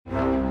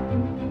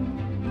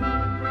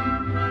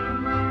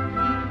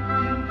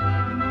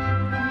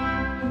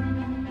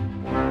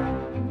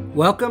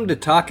Welcome to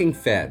Talking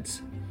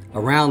Feds, a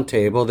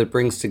roundtable that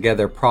brings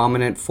together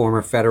prominent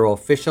former federal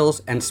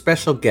officials and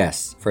special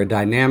guests for a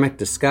dynamic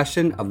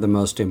discussion of the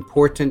most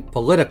important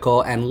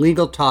political and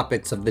legal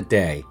topics of the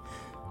day.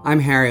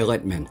 I'm Harry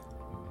Litman.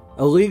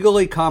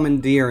 Illegally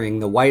commandeering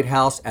the White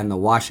House and the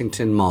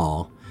Washington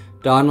Mall,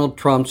 Donald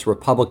Trump's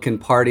Republican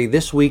Party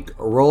this week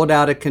rolled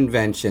out a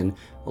convention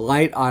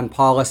light on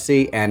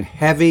policy and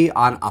heavy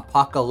on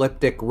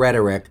apocalyptic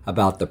rhetoric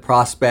about the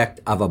prospect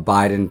of a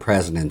Biden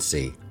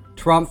presidency.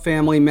 Trump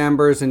family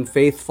members and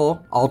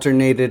faithful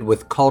alternated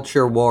with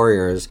culture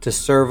warriors to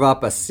serve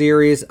up a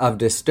series of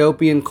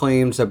dystopian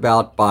claims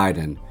about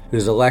Biden,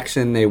 whose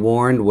election they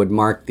warned would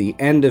mark the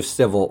end of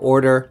civil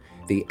order,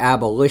 the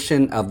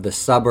abolition of the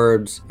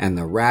suburbs, and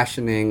the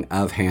rationing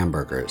of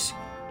hamburgers.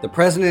 The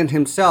president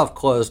himself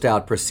closed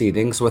out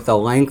proceedings with a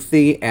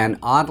lengthy and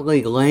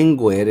oddly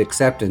languid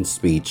acceptance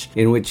speech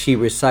in which he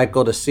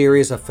recycled a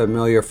series of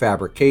familiar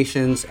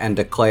fabrications and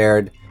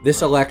declared,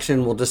 "This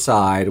election will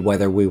decide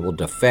whether we will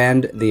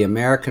defend the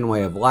American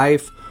way of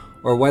life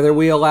or whether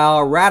we allow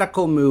a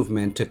radical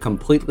movement to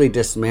completely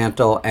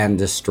dismantle and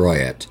destroy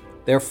it."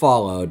 There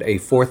followed a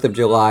 4th of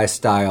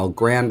July-style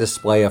grand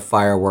display of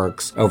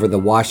fireworks over the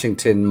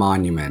Washington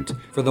Monument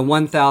for the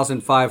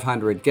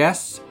 1,500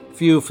 guests,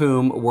 few of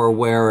whom were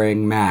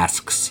wearing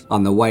masks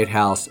on the White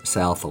House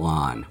South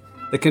Lawn.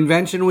 The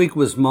convention week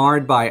was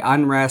marred by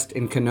unrest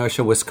in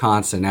Kenosha,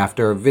 Wisconsin,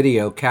 after a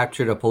video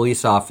captured a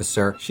police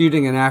officer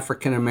shooting an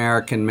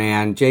African-American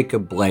man,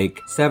 Jacob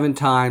Blake, 7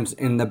 times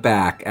in the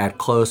back at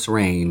close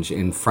range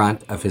in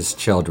front of his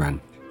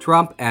children.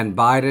 Trump and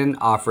Biden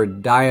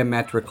offered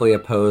diametrically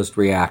opposed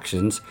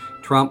reactions,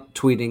 Trump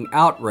tweeting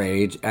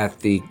outrage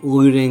at the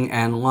looting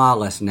and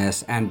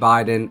lawlessness, and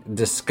Biden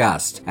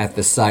disgust at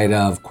the sight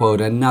of, quote,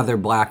 another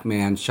black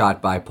man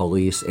shot by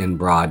police in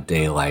broad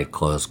daylight,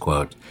 close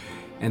quote.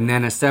 And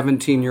then a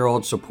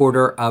 17-year-old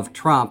supporter of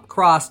Trump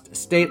crossed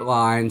state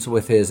lines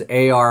with his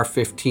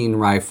AR-15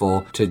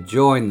 rifle to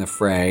join the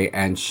fray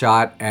and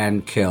shot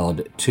and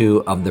killed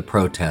 2 of the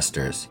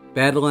protesters.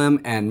 Bedlam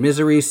and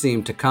misery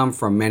seemed to come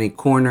from many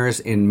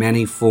corners in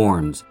many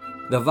forms.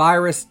 The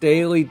virus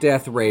daily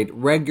death rate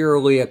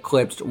regularly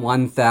eclipsed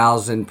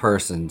 1,000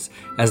 persons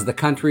as the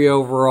country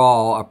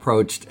overall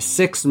approached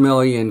 6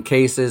 million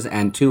cases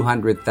and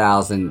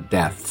 200,000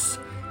 deaths.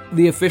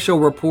 The official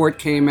report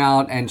came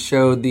out and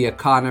showed the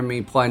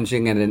economy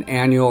plunging at an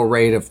annual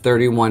rate of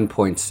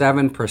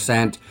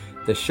 31.7%,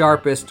 the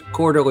sharpest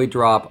quarterly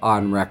drop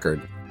on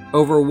record.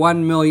 Over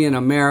 1 million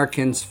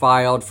Americans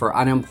filed for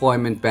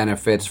unemployment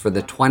benefits for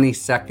the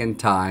 22nd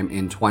time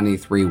in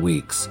 23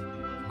 weeks.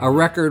 A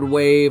record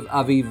wave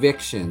of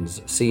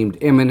evictions seemed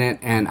imminent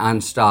and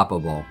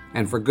unstoppable.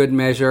 And for good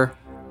measure,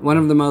 one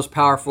of the most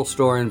powerful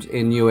storms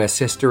in U.S.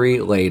 history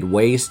laid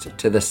waste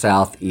to the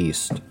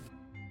southeast.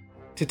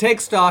 To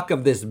take stock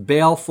of this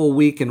baleful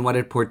week and what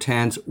it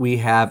portends, we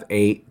have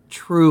a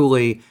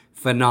truly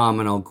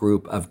phenomenal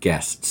group of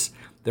guests.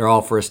 They're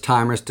all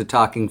first-timers to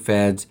Talking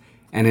Feds,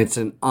 and it's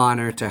an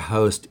honor to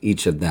host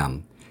each of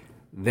them.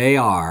 They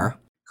are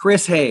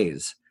Chris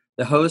Hayes,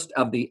 the host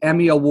of the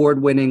Emmy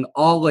Award-winning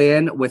All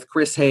In with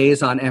Chris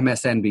Hayes on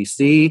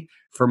MSNBC,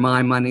 for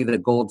my money, the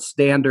gold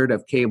standard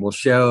of cable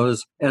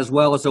shows, as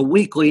well as a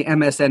weekly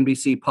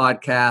MSNBC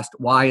podcast,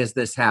 Why Is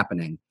This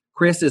Happening?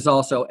 Chris is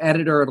also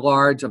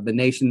editor-at-large of The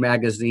Nation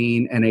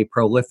magazine and a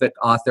prolific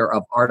author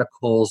of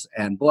articles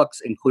and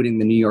books, including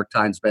the New York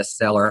Times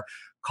bestseller,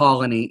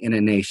 Colony in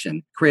a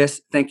Nation.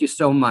 Chris, thank you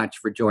so much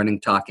for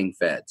joining Talking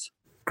Feds.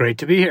 Great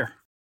to be here.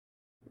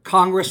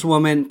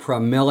 Congresswoman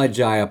Pramila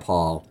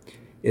Jayapal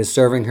is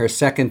serving her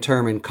second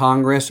term in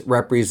Congress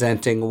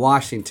representing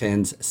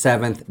Washington's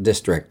 7th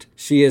District.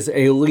 She is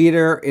a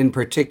leader in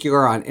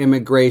particular on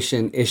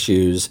immigration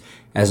issues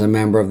as a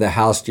member of the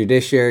House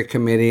Judiciary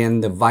Committee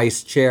and the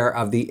vice chair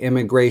of the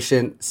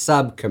Immigration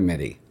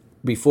Subcommittee.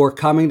 Before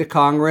coming to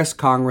Congress,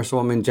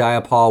 Congresswoman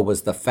Jayapal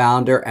was the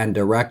founder and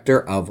director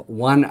of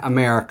One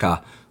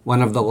America,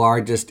 one of the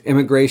largest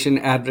immigration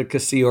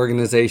advocacy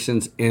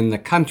organizations in the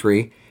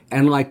country.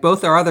 And like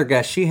both our other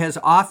guests, she has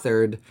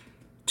authored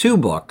 2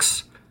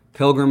 books,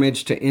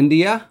 Pilgrimage to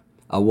India,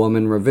 A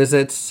Woman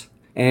Revisits,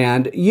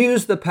 and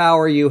Use the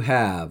Power You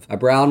Have, A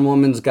Brown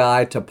Woman's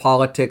Guide to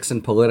Politics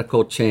and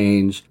Political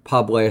Change,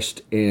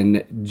 published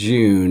in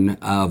June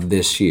of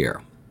this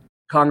year.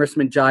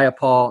 Congressman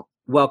Jayapal,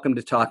 welcome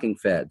to Talking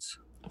Feds.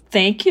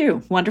 Thank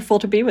you. Wonderful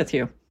to be with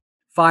you.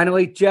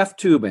 Finally, Jeff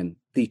Toobin,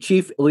 the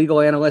chief legal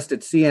analyst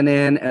at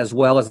CNN, as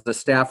well as the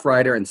staff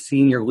writer and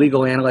senior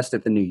legal analyst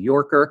at The New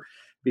Yorker.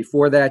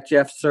 Before that,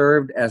 Jeff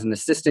served as an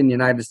assistant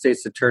United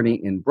States attorney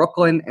in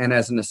Brooklyn and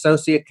as an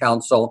associate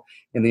counsel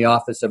in the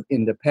Office of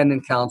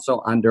Independent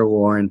Counsel under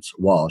Lawrence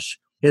Walsh.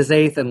 His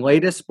 8th and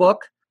latest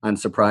book,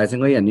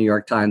 unsurprisingly, a New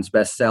York Times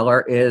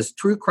bestseller, is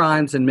True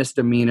Crimes and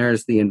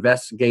Misdemeanors, The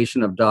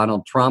Investigation of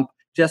Donald Trump,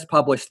 just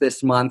published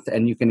this month,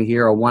 and you can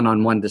hear a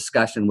one-on-one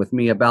discussion with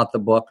me about the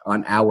book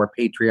on our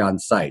Patreon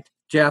site.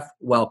 Jeff,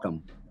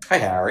 welcome. Hi,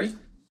 Harry.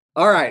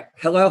 All right.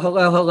 Hello,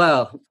 hello,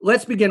 hello.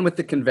 Let's begin with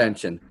the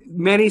convention.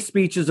 Many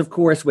speeches, of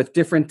course, with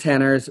different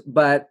tenors,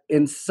 but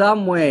in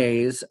some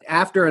ways,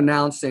 after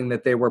announcing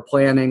that they were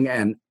planning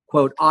an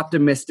quote,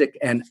 optimistic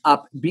and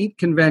upbeat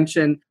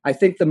convention, I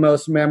think the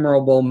most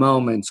memorable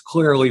moments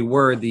clearly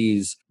were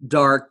these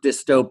dark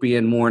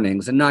dystopian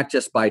mornings, and not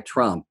just by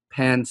Trump.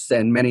 Pence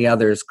and many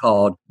others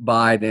called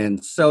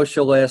Biden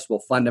socialist,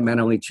 will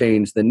fundamentally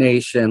change the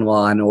nation,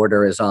 law and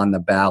order is on the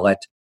ballot.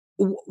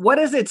 What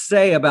does it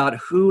say about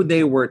who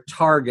they were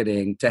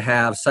targeting to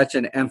have such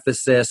an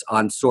emphasis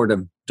on sort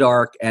of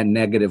dark and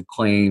negative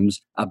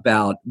claims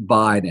about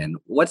Biden?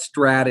 What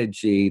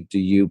strategy do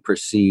you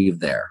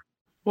perceive there?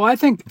 Well, I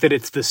think that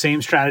it's the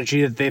same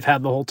strategy that they've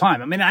had the whole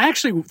time. I mean, I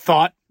actually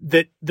thought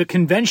that the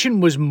convention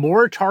was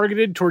more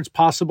targeted towards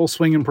possible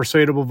swing and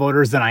persuadable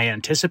voters than I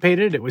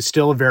anticipated. It was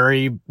still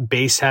very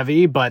base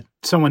heavy, but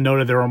someone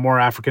noted there were more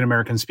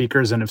African-American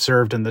speakers and have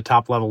served in the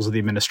top levels of the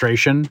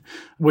administration,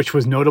 which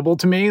was notable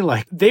to me.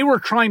 Like, they were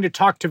trying to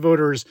talk to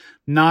voters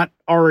not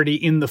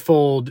already in the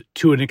fold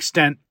to an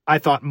extent, I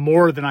thought,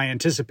 more than I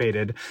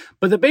anticipated.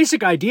 But the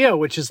basic idea,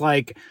 which is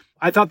like,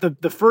 I thought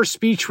the first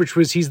speech, which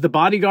was he's the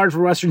bodyguard for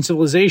Western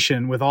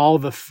civilization, with all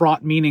the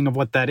fraught meaning of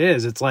what that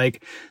is. It's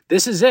like,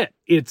 this is it.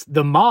 It's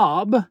the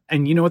mob,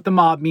 and you know what the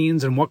mob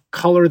means and what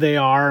color they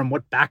are and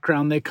what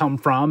background they come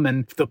from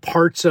and the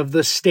parts of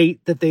the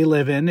state that they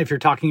live in, if you're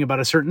talking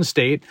about a certain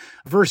state,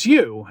 versus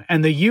you.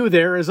 And the you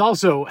there is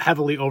also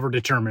heavily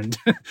overdetermined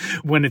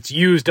when it's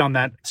used on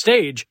that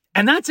stage.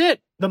 And that's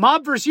it. The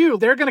mob versus you,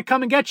 they're going to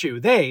come and get you.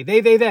 They.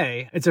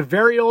 It's a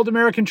very old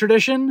American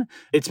tradition.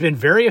 It's been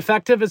very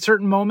effective at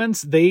certain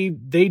moments. They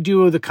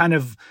do the kind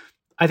of,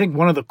 I think,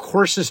 one of the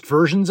coarsest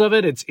versions of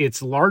it.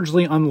 It's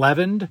largely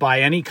unleavened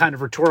by any kind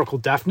of rhetorical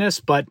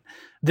deftness, but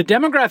the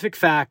demographic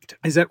fact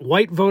is that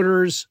white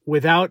voters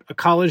without a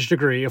college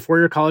degree, a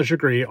four-year college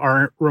degree,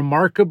 are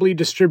remarkably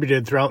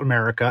distributed throughout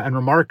America and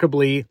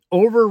remarkably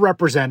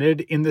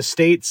overrepresented in the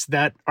states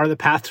that are the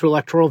path to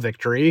electoral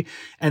victory.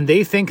 And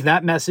they think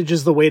that message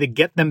is the way to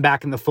get them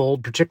back in the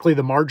fold, particularly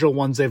the marginal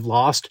ones they've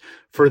lost,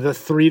 for the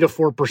 3 to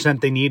 4%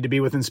 they need to be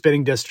within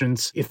spitting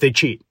distance if they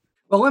cheat.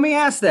 Well, let me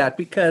ask that,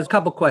 because a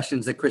couple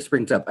questions that Chris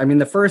brings up. I mean,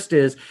 the first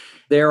is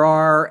there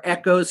are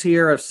echoes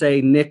here of,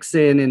 say,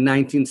 Nixon in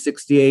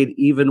 1968,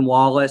 even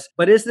Wallace.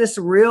 But is this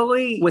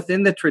really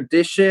within the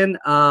tradition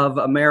of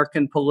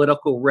American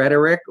political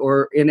rhetoric,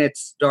 or in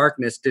its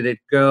darkness, did it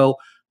go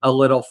a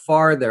little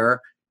farther?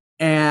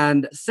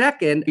 And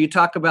second, you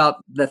talk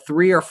about the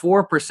 3 or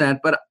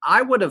 4%, but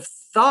I would have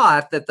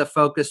thought that the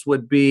focus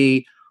would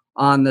be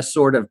on the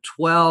sort of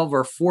 12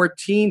 or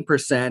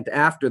 14%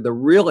 after the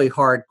really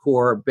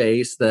hardcore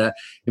base.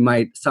 You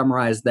might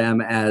summarize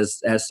them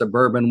as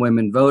suburban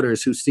women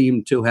voters who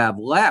seem to have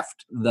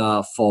left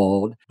the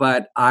fold.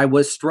 But I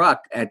was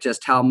struck at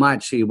just how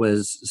much he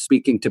was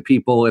speaking to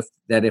people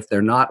if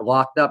they're not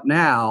locked up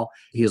now,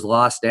 he's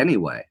lost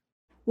anyway.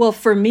 Well,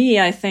 for me,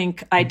 I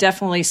think I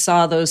definitely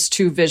saw those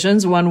two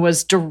visions. One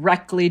was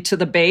directly to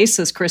the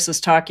base, as Chris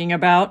is talking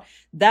about.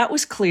 That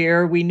was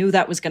clear. We knew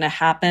that was going to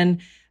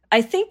happen.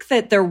 I think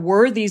that there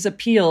were these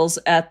appeals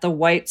at the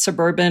white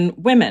suburban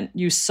women.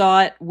 You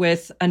saw it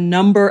with a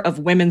number of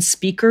women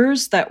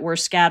speakers that were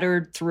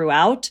scattered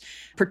throughout,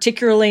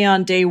 particularly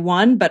on day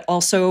one, but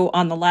also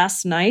on the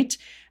last night.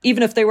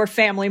 Even if they were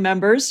family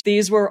members,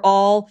 these were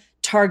all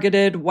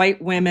targeted white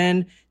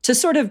women to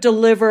sort of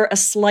deliver a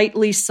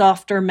slightly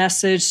softer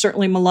message.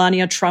 Certainly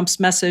Melania Trump's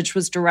message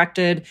was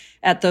directed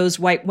at those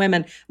white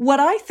women. What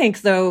I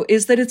think, though,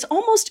 is that it's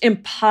almost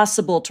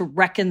impossible to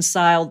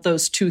reconcile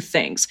those two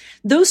things.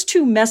 Those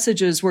two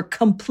messages were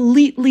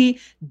completely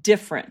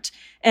different.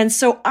 And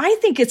so I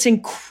think it's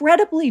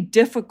incredibly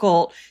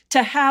difficult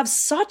to have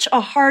such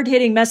a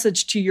hard-hitting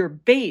message to your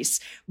base,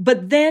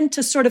 but then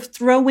to sort of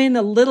throw in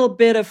a little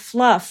bit of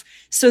fluff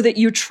so that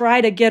you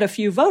try to get a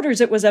few voters.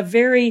 It was a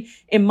very,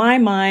 in my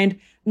mind,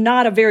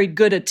 not a very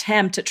good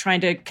attempt at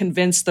trying to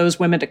convince those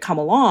women to come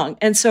along.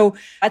 And so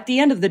at the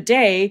end of the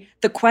day,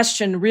 the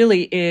question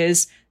really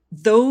is,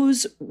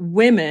 those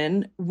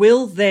women,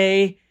 will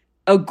they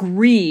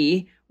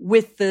agree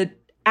with the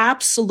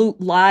absolute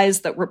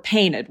lies that were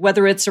painted,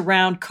 whether it's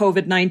around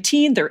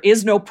COVID-19? There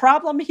is no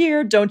problem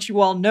here. Don't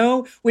you all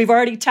know? We've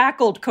already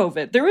tackled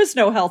COVID. There is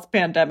no health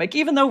pandemic,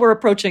 even though we're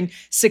approaching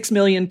 6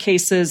 million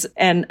cases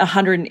and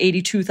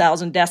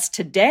 182,000 deaths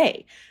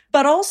today.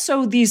 But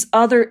also these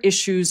other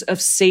issues of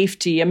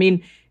safety. I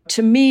mean,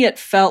 to me, it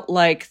felt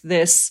like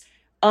this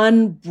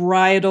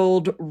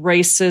unbridled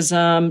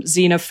racism,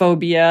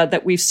 xenophobia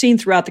that we've seen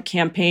throughout the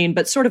campaign,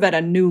 but sort of at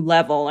a new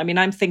level. I mean,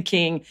 I'm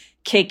thinking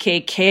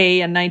KKK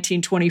in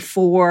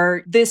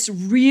 1924, this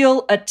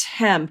real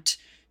attempt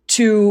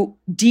to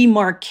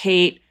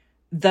demarcate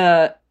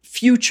the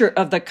future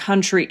of the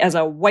country as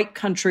a white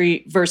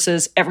country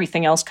versus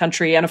everything else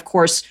country. And of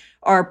course,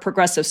 our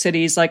progressive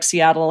cities like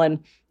Seattle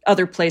and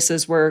other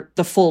places were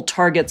the full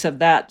targets of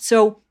that.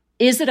 So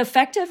is it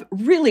effective?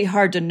 Really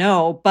hard to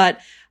know. But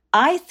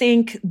I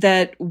think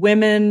that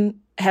women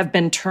have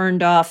been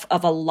turned off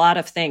of a lot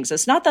of things.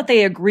 It's not that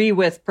they agree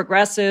with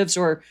progressives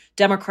or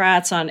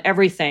Democrats on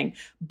everything,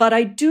 but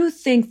I do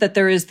think that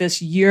there is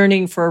this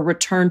yearning for a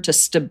return to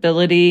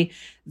stability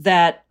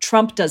that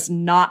Trump does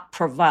not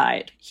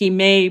provide. He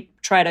may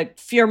try to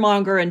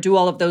fearmonger and do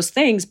all of those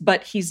things,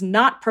 but he's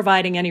not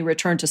providing any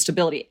return to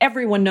stability.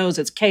 Everyone knows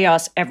it's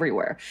chaos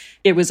everywhere.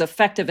 It was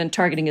effective in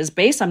targeting his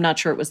base. I'm not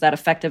sure it was that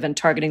effective in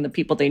targeting the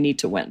people they need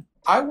to win.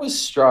 I was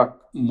struck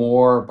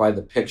more by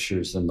the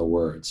pictures than the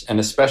words, and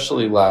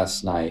especially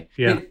last night.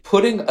 Yeah. I mean,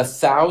 putting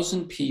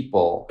 1,000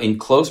 people in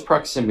close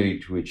proximity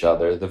to each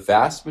other, the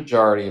vast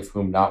majority of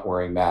whom not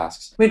wearing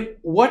masks. I mean,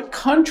 what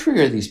country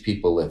are these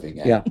people living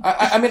in? Yeah.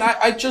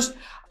 I just...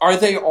 Are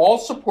they all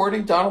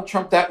supporting Donald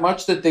Trump that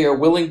much that they are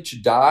willing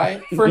to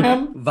die for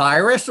him?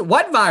 Virus?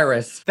 What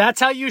virus? That's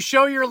how you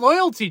show your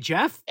loyalty,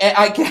 Jeff. And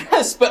I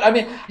guess, but I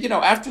mean,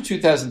 after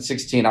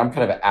 2016, I'm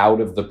kind of out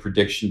of the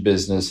prediction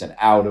business and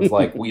out of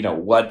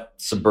what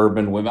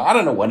suburban women, I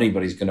don't know what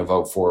anybody's going to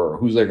vote for or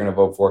who they're going to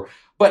vote for.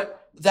 But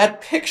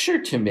that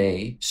picture to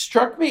me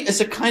struck me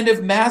as a kind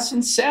of mass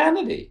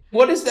insanity.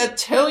 What does that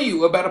tell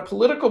you about a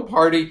political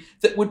party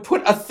that would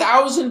put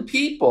 1,000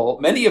 people,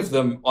 many of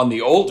them on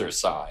the older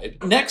side,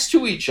 next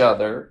to each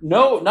other,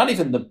 no, not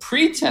even the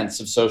pretense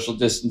of social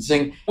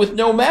distancing, with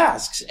no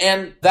masks?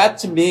 And that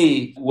to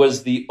me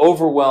was the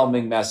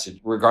overwhelming message,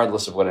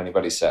 regardless of what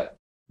anybody said.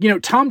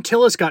 Tom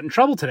Tillis got in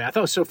trouble today. I thought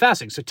it was so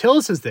fascinating. So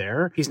Tillis is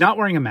there. He's not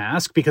wearing a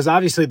mask because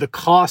obviously the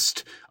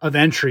cost of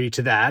entry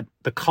to that,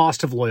 the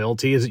cost of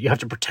loyalty is that you have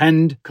to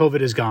pretend COVID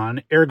is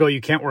gone. Ergo,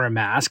 you can't wear a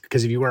mask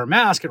because if you wear a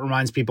mask, it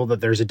reminds people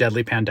that there's a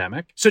deadly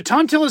pandemic. So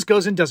Tom Tillis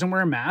goes and doesn't wear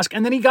a mask.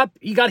 And then he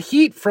got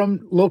heat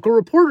from local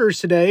reporters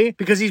today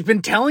because he's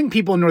been telling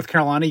people in North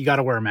Carolina, you got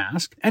to wear a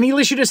mask. And he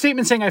issued a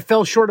statement saying, I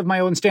fell short of my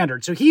own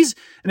standards. So he's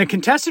in a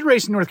contested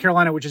race in North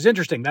Carolina, which is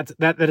interesting.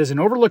 That is an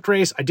overlooked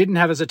race. I didn't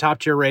have as a top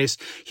tier race.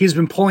 He's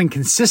been polling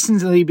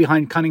consistently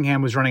behind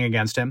Cunningham, who's running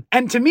against him.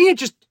 And to me, it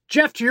just,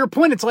 Jeff, to your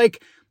point, it's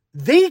like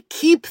they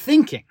keep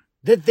thinking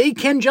that they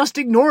can just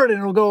ignore it and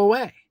it'll go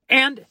away.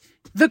 And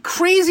the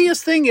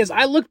craziest thing is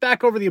I look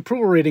back over the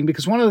approval rating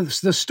because one of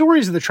the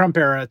stories of the Trump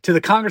era, to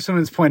the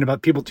Congresswoman's point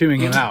about people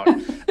tuning him out,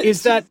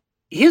 is that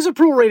his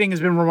approval rating has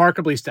been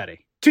remarkably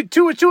steady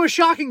to a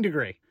shocking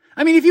degree.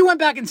 I mean, if you went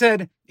back and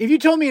said, if you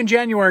told me in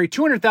January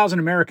 200,000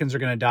 Americans are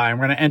going to die and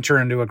we're going to enter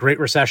into a Great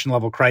Recession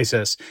level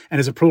crisis and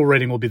his approval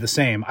rating will be the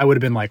same, I would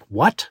have been like,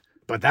 what?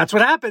 But that's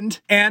what happened.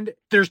 And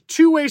there's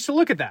two ways to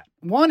look at that.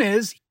 One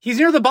is he's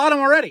near the bottom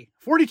already.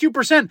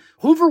 42%.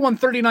 Hoover won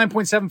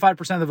 39.75%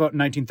 of the vote in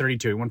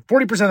 1932. He won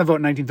 40% of the vote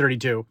in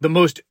 1932. The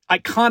most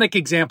iconic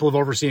example of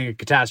overseeing a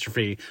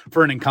catastrophe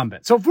for an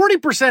incumbent. So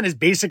 40% is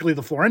basically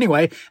the floor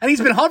anyway. And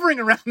he's been hovering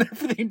around there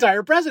for the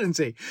entire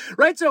presidency,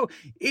 right? So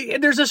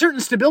there's a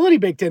certain stability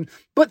baked in.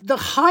 But the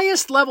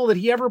highest level that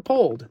he ever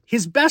polled,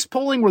 his best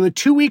polling were the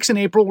 2 weeks in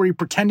April where he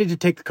pretended to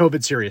take the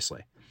COVID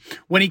seriously.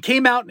 When he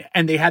came out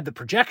and they had the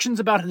projections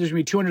about there's going to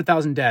be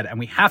 200,000 dead and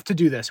we have to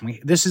do this and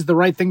this is the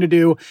right thing to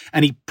do.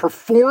 And he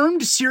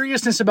performed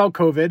seriousness about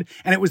COVID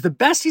and it was the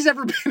best he's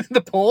ever been in the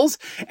polls.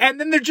 And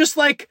then they're just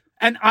like,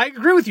 and I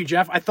agree with you,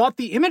 Jeff. I thought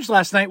the image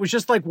last night was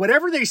just like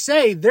whatever they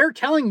say, they're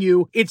telling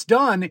you it's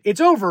done,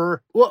 it's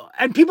over. Well,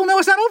 and people know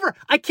it's not over.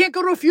 I can't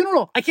go to a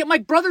funeral. My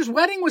brother's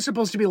wedding was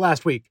supposed to be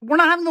last week. We're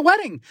not having the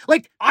wedding.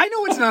 Like, I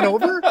know it's not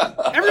over.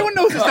 Everyone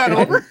knows it's not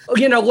over.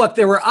 Look,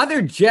 there were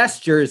other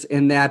gestures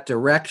in that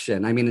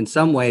direction. I mean, in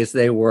some ways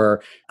they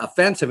were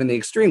offensive in the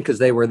extreme because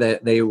they were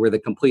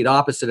the complete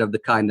opposite of the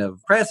kind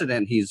of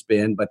president he's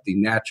been, but the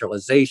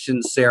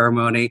naturalization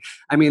ceremony.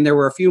 I mean, there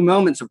were a few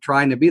moments of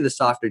trying to be the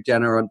softer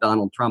general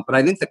Donald Trump. But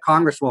I think the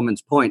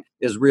Congresswoman's point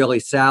is really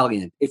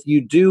salient. If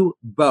you do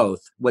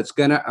both, what's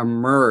going to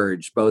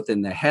emerge both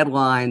in the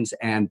headlines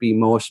and be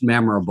most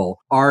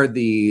memorable are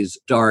these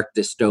dark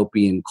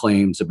dystopian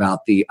claims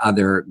about the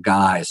other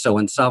guys. So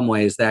in some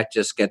ways, that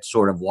just gets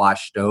sort of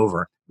washed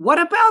over. What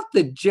about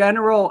the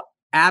general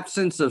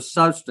absence of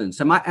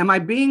substance? Am I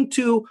being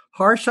too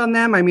harsh on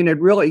them? I mean, it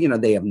really,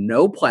 they have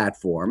no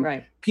platform.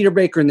 Right. Peter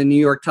Baker in the New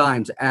York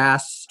Times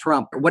asks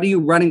Trump, what are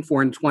you running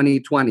for in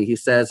 2020? He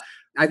says,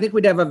 I think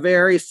we'd have a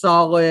very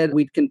solid,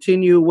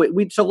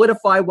 we'd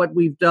solidify what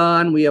we've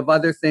done. We have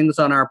other things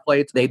on our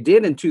plates. They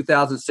did in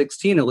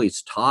 2016 at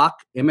least talk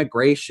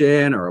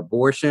immigration or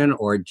abortion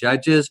or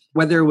judges,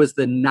 whether it was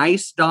the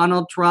nice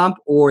Donald Trump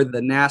or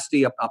the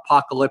nasty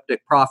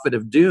apocalyptic prophet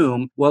of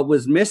doom. What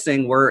was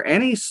missing were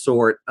any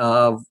sort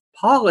of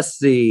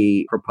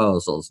policy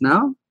proposals,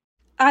 no?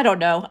 I don't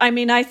know. I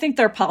mean, I think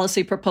their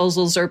policy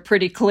proposals are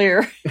pretty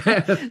clear.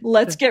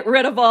 Let's get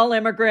rid of all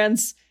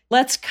immigrants.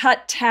 Let's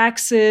cut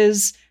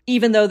taxes,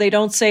 even though they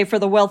don't say for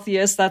the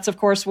wealthiest. That's, of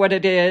course, what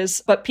it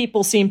is. But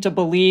people seem to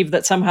believe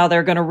that somehow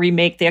they're going to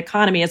remake the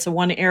economy. It's the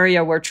one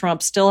area where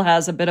Trump still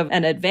has a bit of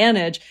an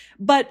advantage.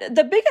 But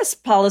the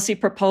biggest policy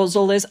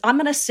proposal is, I'm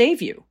going to save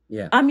you.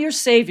 Yeah. I'm your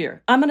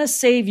savior. I'm going to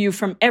save you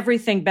from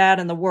everything bad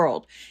in the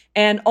world.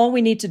 And all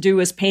we need to do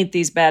is paint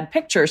these bad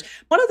pictures.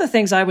 One of the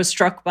things I was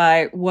struck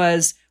by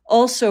was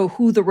also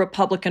who the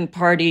Republican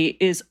Party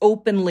is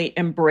openly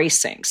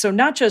embracing. So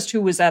not just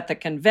who was at the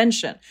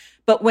convention,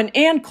 but when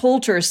Ann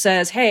Coulter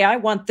says, hey, I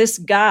want this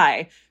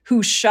guy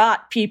who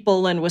shot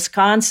people in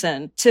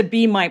Wisconsin to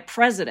be my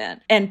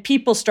president, and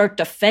people start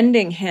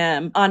defending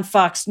him on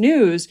Fox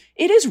News,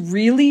 it is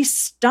really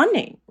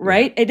stunning,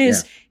 right? It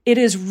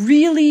is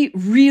really,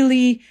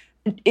 really,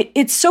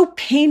 it's so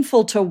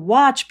painful to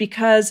watch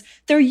because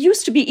there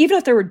used to be, even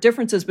if there were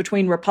differences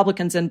between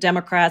Republicans and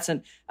Democrats,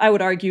 and I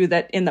would argue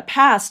that in the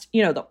past,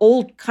 the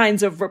old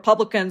kinds of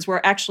Republicans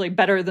were actually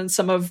better than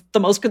some of the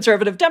most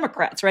conservative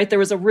Democrats, right? There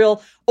was a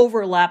real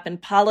overlap in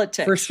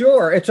politics. For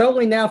sure. It's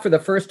only now for the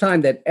first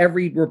time that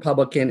every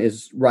Republican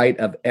is right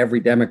of every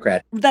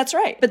Democrat. That's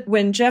right. But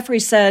when Jeffrey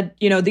said,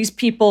 these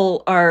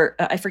people are,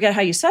 I forget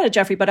how you said it,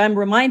 Jeffrey, but I'm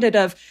reminded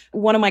of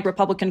one of my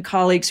Republican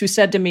colleagues who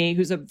said to me,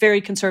 who's a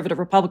very conservative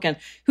Republican,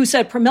 who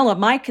said, Pramila,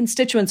 my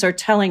constituents are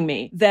telling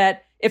me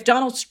that if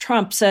Donald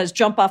Trump says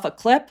jump off a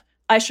cliff,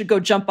 I should go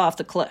jump off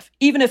the cliff,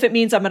 even if it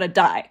means I'm going to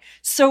die.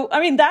 So,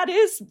 that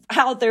is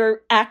how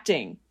they're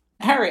acting.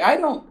 Harry, I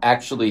don't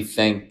actually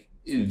think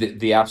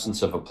the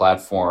absence of a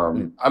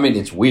platform,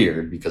 it's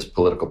weird because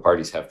political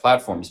parties have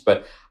platforms,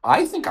 but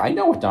I think I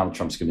know what Donald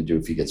Trump's going to do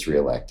if he gets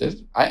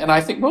reelected. And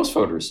I think most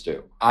voters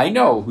do. I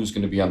know who's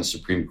going to be on the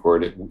Supreme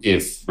Court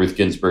if Ruth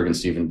Ginsburg and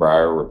Stephen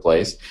Breyer are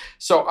replaced.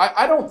 So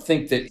I don't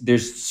think that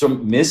there's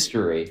some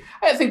mystery.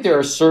 I think there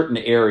are certain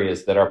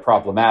areas that are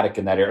problematic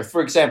in that area.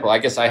 For example, I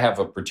guess I have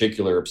a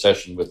particular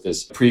obsession with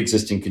this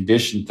pre-existing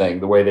condition thing,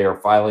 the way they are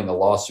filing a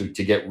lawsuit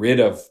to get rid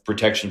of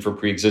protection for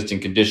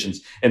pre-existing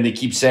conditions. And they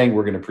keep saying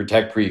we're going to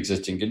protect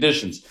pre-existing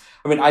conditions.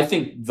 I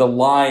think the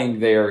lying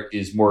there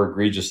is more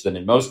egregious than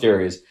in most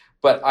areas,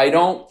 but I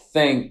don't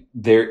think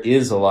there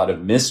is a lot of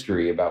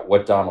mystery about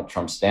what Donald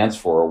Trump stands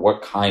for or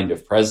what kind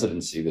of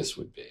presidency this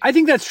would be. I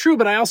think that's true,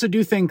 but I also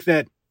do think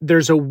that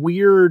there's a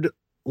weird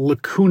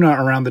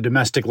lacuna around the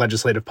domestic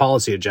legislative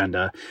policy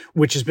agenda,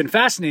 which has been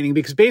fascinating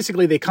because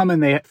basically they come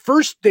and they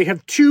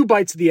have two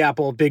bites of the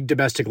apple of big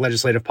domestic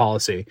legislative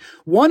policy.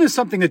 One is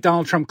something that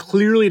Donald Trump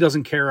clearly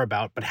doesn't care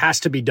about, but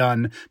has to be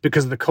done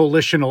because of the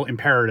coalitional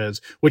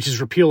imperatives, which is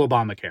repeal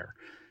Obamacare.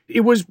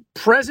 It was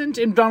present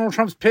in Donald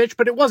Trump's pitch,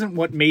 but it wasn't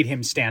what made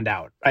him stand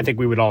out. I think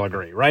we would all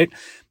agree, right?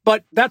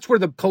 But that's where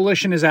the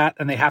coalition is at,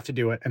 and they have to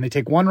do it. And they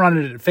take one run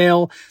at it,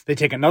 fail. They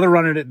take another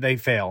run at it, they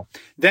fail.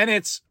 Then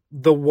it's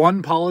the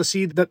one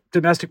policy, the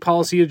domestic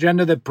policy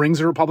agenda that brings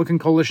the Republican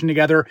coalition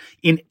together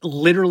in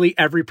literally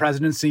every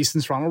presidency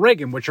since Ronald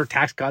Reagan, which are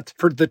tax cuts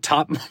for the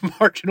top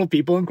marginal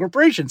people and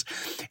corporations.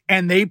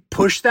 And they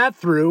push that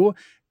through.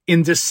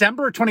 In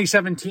December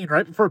 2017,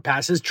 right before it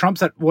passes,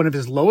 Trump's at one of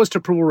his lowest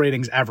approval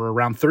ratings ever,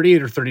 around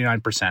 38 or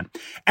 39%.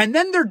 And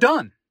then they're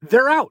done.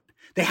 They're out.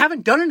 They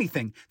haven't done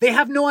anything. They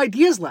have no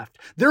ideas left.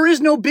 There is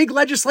no big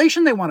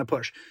legislation they want to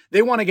push.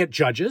 They want to get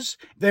judges.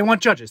 They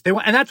want judges.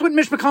 And that's what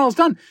Mitch McConnell's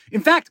done.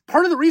 In fact,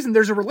 part of the reason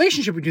there's a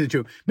relationship between the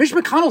two, Mitch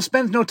McConnell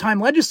spends no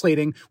time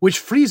legislating, which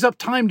frees up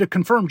time to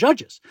confirm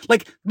judges.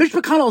 Like, Mitch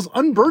McConnell is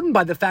unburdened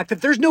by the fact that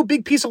there's no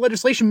big piece of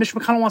legislation Mitch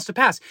McConnell wants to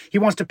pass. He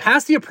wants to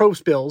pass the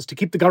approach bills to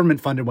keep the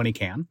government funded when he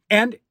can,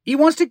 and he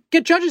wants to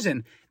get judges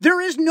in.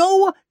 There is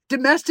no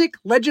domestic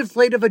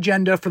legislative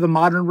agenda for the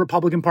modern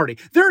Republican Party.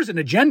 There's an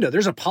agenda.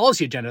 There's a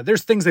policy agenda.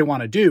 There's things they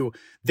want to do.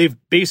 They've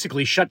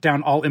basically shut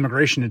down all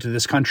immigration into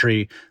this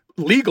country,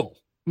 legal,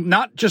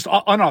 not just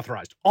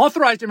unauthorized.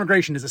 Authorized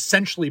immigration has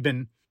essentially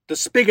been, the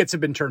spigots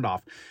have been turned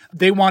off.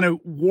 They want to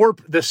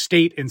warp the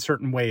state in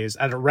certain ways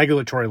at a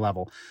regulatory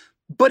level.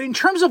 But in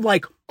terms of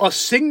like a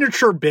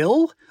signature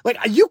bill, like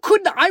I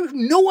have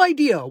no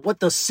idea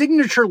what the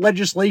signature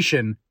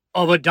legislation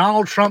of a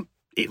Donald Trump,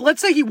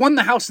 let's say he won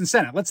the House and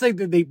Senate. Let's say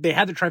they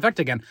had the trifecta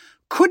again.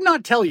 Could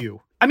not tell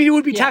you. It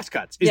would be tax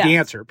cuts is the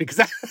answer because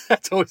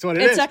that's always what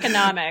it is. It's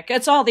economic.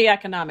 It's all the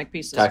economic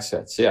pieces. Tax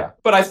cuts, yeah.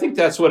 But I think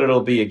that's what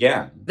it'll be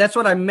again. That's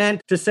what I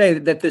meant to say,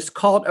 that this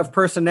cult of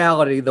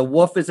personality, the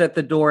wolf is at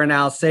the door and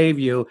I'll save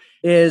you,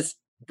 is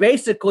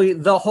basically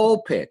the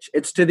whole pitch.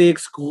 It's to the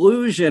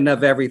exclusion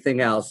of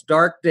everything else.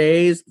 Dark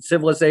days,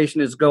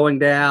 civilization is going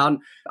down.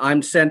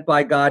 I'm sent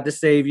by God to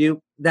save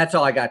you. That's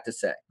all I got to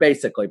say,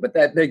 basically. But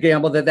they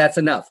gamble that's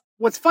enough.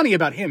 What's funny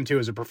about him, too,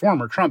 as a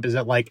performer, Trump, is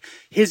that, like,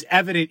 his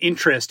evident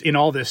interest in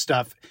all this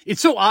stuff,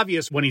 it's so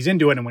obvious when he's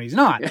into it and when he's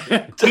not.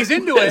 He's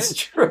into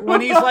it when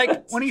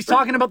he's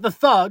talking about the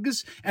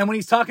thugs and when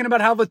he's talking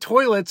about how the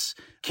toilets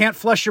can't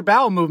flush your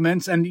bowel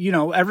movements and,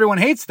 everyone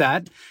hates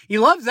that. He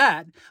loves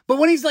that. But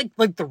when he's like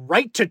the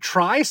right to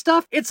try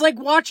stuff, it's like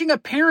watching a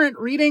parent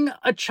reading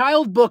a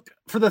child book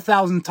for the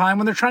 1,000th time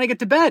when they're trying to get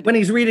to bed. When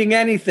he's reading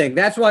anything.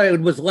 That's why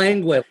it was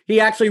languid. He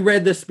actually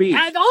read the speech.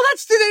 And all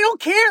that's, they don't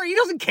care. He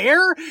doesn't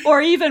care.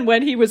 Or even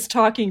when he was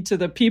talking to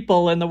the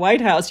people in the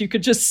White House, you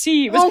could just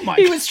see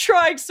he was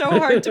trying so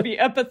hard to be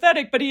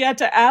empathetic, but he had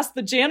to ask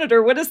the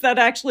janitor, what does that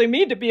actually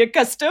mean to be a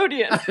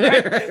custodian?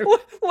 Right?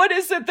 What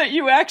is it that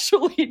you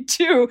actually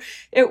do?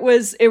 It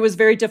was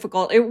very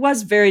difficult. It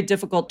was very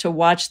difficult to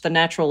watch the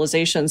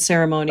naturalization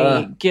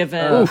ceremony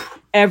given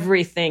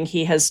everything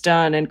he has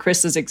done. And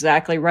Chris is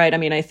exactly right. I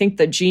mean, I think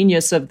the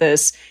genius of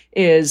this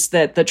is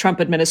that the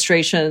Trump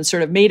administration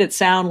sort of made it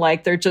sound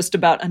like they're just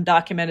about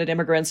undocumented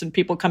immigrants and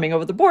people coming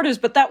over the borders,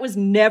 but that was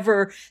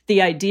never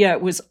the idea.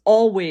 It was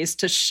always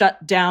to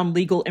shut down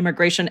legal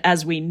immigration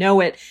as we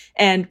know it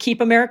and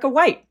keep America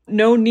white.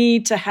 No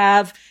need to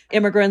have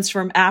immigrants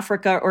from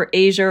Africa or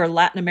Asia or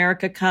Latin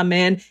America come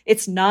in.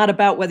 It's not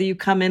about whether you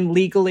come in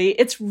legally.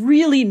 It's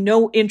really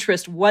no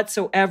interest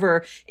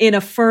whatsoever in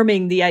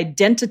affirming the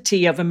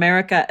identity of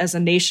America as a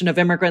nation of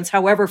immigrants,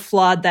 however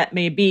flawed that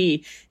may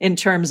be in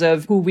terms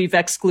of who we've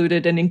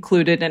excluded and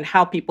included and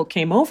how people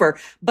came over.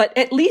 But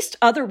at least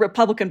other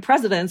Republican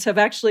presidents have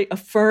actually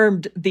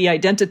affirmed the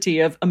identity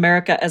of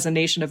America as a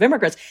nation of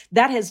immigrants.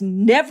 That has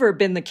never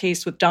been the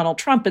case with Donald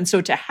Trump. And so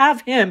to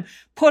have him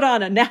put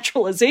on a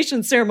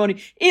naturalization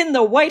ceremony in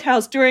the White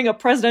House during a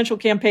presidential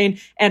campaign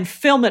and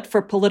film it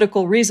for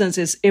political reasons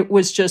it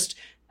was just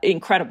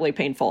incredibly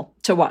painful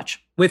to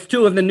watch. With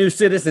two of the new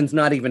citizens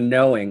not even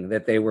knowing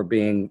that they were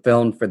being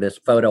filmed for this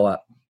photo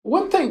op.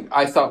 One thing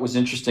I thought was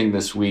interesting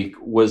this week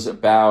was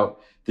about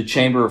the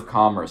Chamber of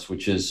Commerce,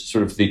 which is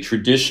sort of the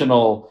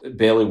traditional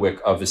bailiwick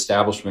of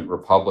establishment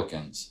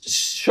Republicans,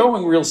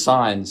 showing real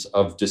signs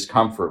of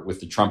discomfort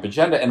with the Trump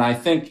agenda. And I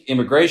think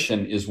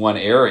immigration is one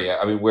area,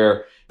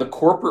 where the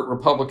corporate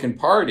Republican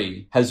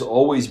Party has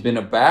always been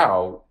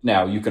about,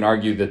 now you can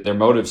argue that their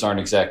motives aren't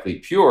exactly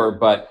pure,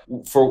 but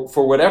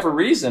for whatever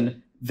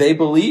reason, they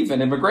believe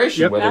in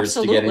immigration, whether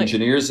absolutely. It's to get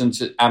engineers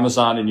into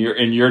Amazon in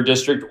your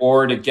district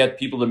or to get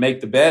people to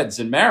make the beds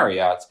in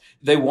Marriott's.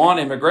 They want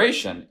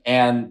immigration.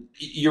 And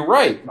you're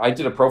right. I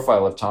did a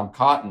profile of Tom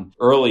Cotton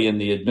early in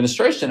the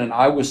administration, and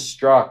I was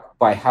struck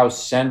by how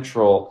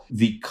central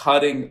the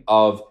cutting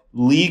of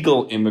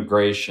legal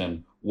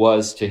immigration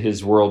was to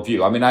his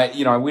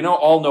worldview. We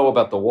all know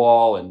about the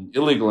wall and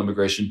illegal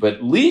immigration,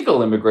 but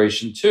legal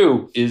immigration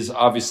too is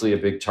obviously a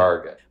big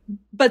target.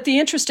 But the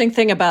interesting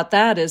thing about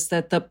that is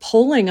that the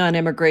polling on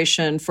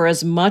immigration, for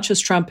as much as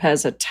Trump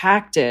has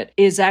attacked it,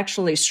 is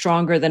actually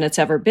stronger than it's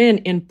ever been,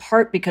 in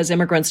part because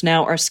immigrants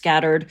now are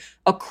scattered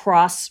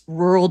across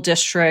rural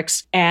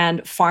districts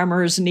and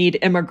farmers need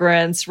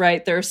immigrants,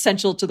 right? They're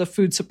essential to the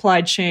food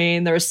supply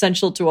chain. They're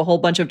essential to a whole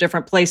bunch of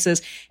different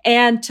places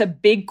and to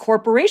big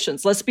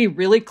corporations. Let's be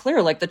really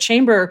clear. Like the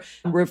chamber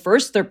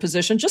reversed their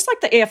position, just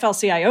like the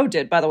AFL-CIO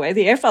did, by the way.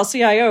 The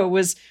AFL-CIO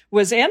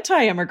was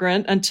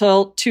anti-immigrant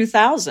until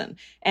 2000.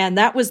 And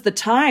that was the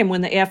time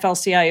when the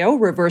AFL-CIO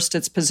reversed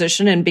its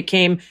position and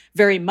became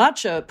very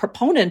much a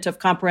proponent of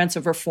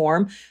comprehensive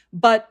reform.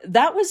 But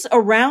that was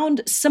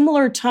around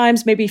similar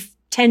times, maybe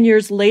 10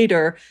 years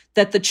later,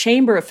 that the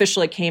chamber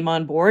officially came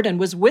on board and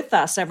was with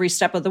us every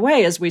step of the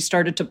way as we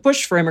started to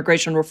push for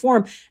immigration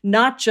reform,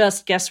 not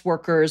just guest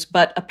workers,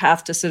 but a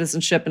path to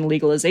citizenship and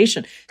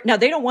legalization. Now,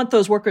 they don't want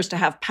those workers to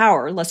have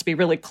power, let's be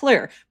really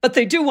clear, but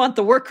they do want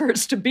the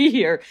workers to be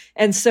here.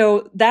 And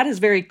so that is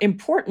very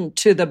important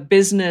to the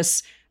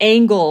business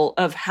angle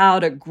of how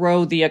to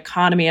grow the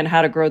economy and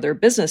how to grow their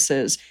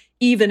businesses,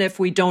 even if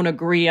we don't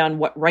agree on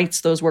what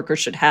rights those workers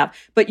should have.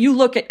 But you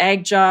look at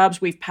ag jobs,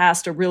 we've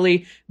passed a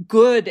really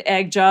good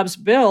ag jobs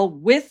bill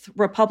with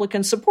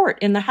Republican support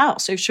in the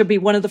House. It should be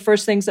one of the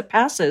first things that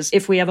passes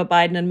if we have a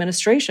Biden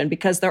administration,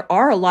 because there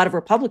are a lot of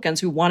Republicans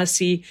who want to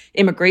see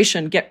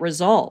immigration get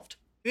resolved.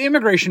 The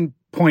immigration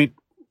point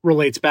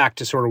relates back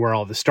to sort of where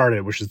all this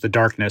started, which is the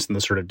darkness and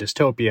the sort of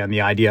dystopia and the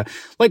idea.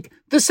 Like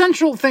the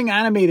central thing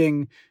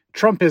animating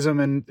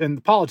Trumpism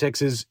and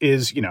politics is,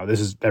 this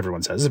is,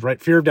 everyone says,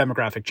 right? Fear of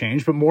demographic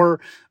change, but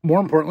more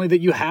importantly, that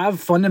you have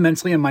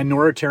fundamentally a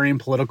minoritarian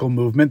political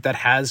movement that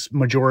has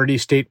majority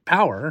state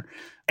power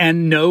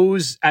and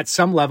knows at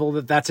some level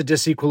that that's a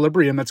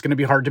disequilibrium that's going to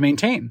be hard to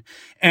maintain.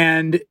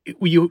 And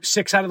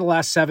 6 out of the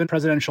last 7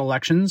 presidential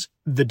elections,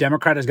 the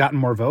Democrat has gotten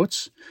more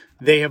votes.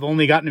 They have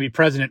only gotten to be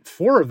president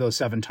 4 of those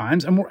 7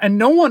 times.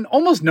 And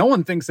almost no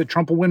one thinks that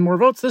Trump will win more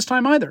votes this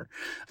time either.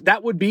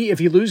 That would be, if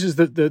he loses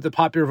the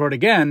popular vote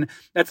again,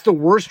 that's the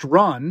worst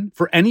run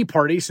for any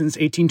party since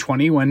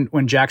 1820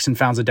 when Jackson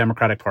founds the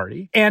Democratic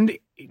Party. And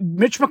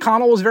Mitch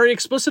McConnell was very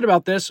explicit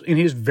about this in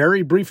his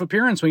very brief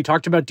appearance when he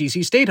talked about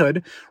DC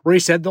statehood, where he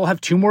said they'll have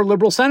 2 more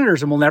liberal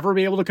senators and will never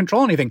be able to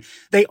control anything.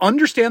 They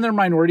understand their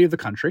minority of the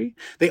country.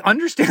 They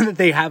understand that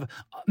they have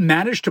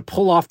managed to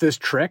pull off this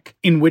trick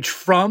in which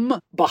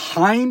from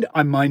behind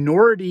a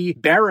minority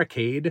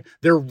barricade,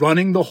 they're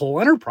running the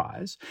whole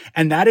enterprise.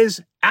 And that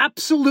is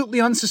absolutely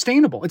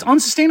unsustainable. It's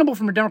unsustainable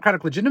from a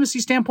democratic legitimacy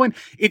standpoint.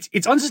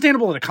 It's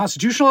unsustainable at a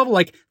constitutional level.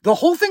 Like the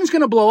whole thing's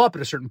going to blow up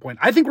at a certain point.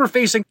 I think we're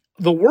facing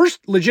the worst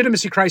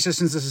legitimacy crisis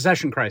since the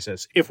secession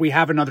crisis if we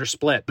have another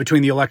split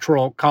between the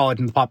Electoral College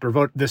and the popular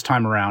vote this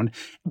time around.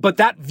 But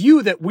that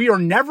view that we are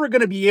never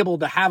going to be able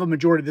to have a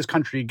majority of this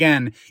country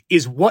again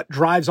is what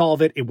drives all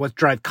of it. It's what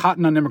drives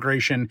Cotton on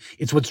immigration.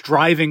 It's what's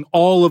driving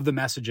all of the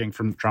messaging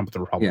from Trump with the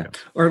Republicans.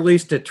 Yeah. Or at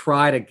least to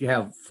try to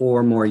have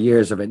 4 more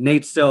years of it.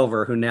 Nate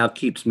Silver, who now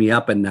keeps keeps me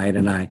up at night.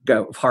 And I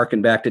go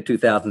harken back to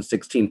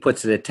 2016,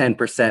 puts it at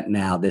 10%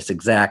 now, this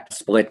exact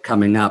split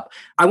coming up.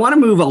 I want to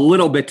move a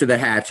little bit to the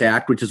Hatch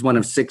Act, which is one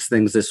of 6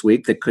 things this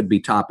week that could be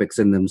topics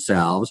in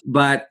themselves.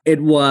 But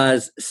it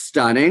was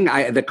stunning.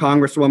 The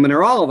Congresswoman,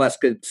 or all of us,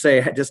 could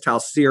say just how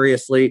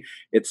seriously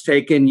it's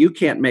taken. You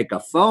can't make a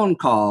phone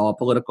call, a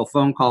political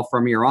phone call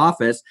from your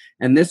office.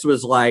 And this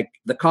was like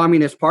the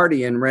Communist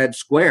Party in Red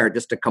Square,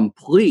 just a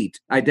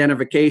complete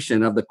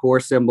identification of the core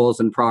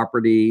symbols and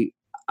property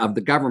of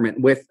the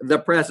government with the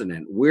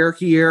president. We're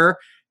here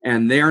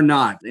and they're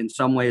not. In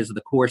some ways,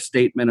 the core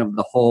statement of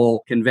the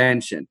whole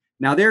convention.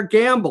 Now, they're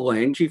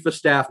gambling. Chief of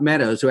Staff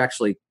Meadows, who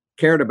actually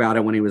cared about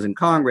it when he was in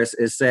Congress,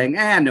 is saying,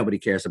 nobody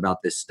cares about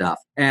this stuff.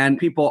 And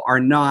people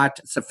are not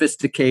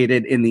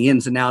sophisticated in the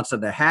ins and outs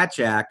of the Hatch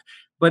Act.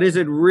 But is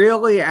it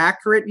really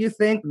accurate, you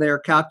think, their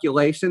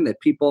calculation that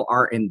people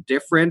are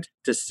indifferent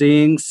to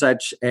seeing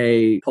such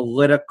a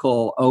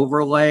political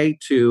overlay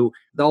to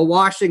the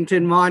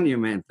Washington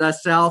Monument, the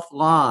South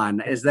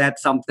Lawn? Is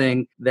that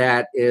something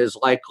that is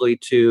likely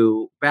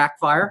to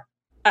backfire?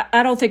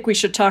 I don't think we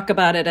should talk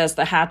about it as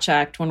the Hatch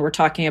Act when we're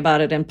talking about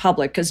it in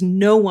public, because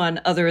no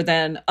one other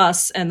than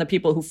us and the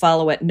people who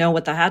follow it know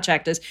what the Hatch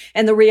Act is.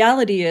 And the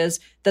reality is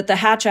that the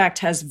Hatch Act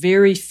has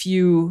very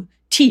few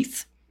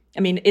teeth. I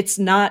mean, it's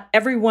not,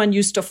 everyone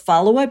used to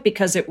follow it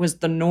because it was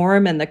the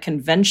norm and the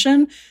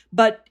convention,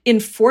 but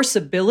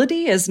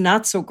enforceability is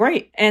not so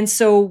great. And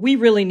so we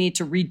really need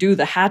to redo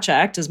the Hatch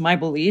Act, is my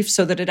belief,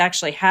 so that it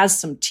actually has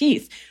some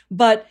teeth.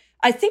 But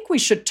I think we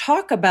should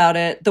talk about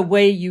it the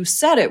way you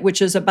said it,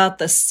 which is about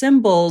the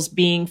symbols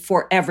being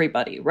for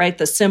everybody, right?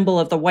 The symbol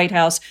of the White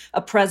House,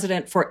 a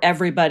president for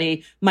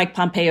everybody. Mike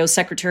Pompeo,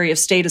 Secretary of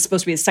State, is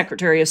supposed to be the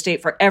Secretary of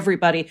State for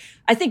everybody.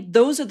 I think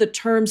those are the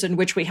terms in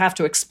which we have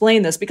to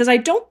explain this, because I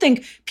don't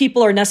think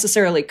people are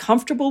necessarily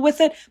comfortable with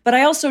it, but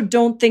I also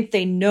don't think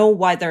they know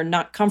why they're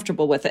not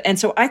comfortable with it. And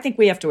so I think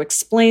we have to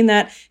explain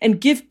that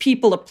and give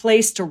people a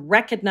place to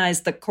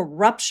recognize the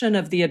corruption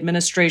of the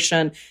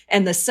administration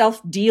and the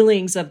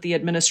self-dealings of the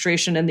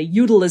administration and the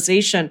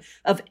utilization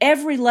of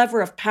every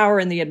lever of power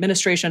in the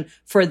administration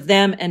for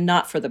them and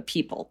not for the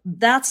people.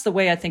 That's the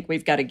way I think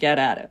we've got to get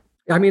at it.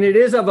 I mean, it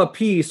is of a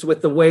piece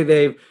with the way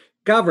they've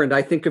governed.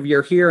 I think of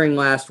your hearing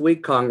last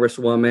week,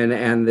 Congresswoman,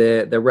 and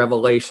the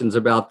revelations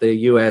about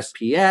the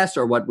USPS,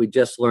 or what we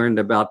just learned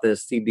about the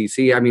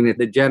CDC. I mean,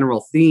 the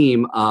general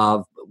theme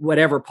of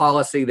whatever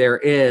policy there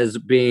is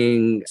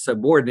being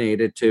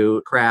subordinated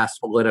to crass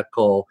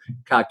political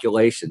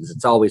calculations.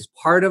 It's always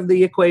part of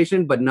the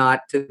equation, but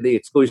not to the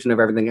exclusion of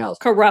everything else.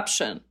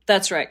 Corruption.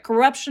 That's right.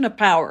 Corruption of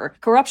power.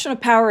 Corruption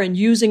of power and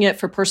using it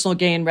for personal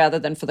gain rather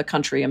than for the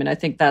country. I mean, I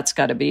think that's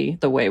got to be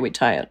the way we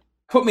tie it.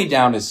 Put me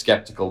down as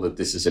skeptical that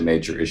this is a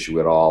major issue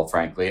at all,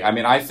 frankly. I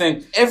mean, I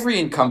think every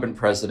incumbent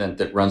president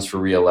that runs for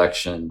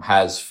re-election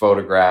has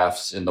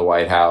photographs in the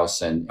White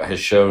House and has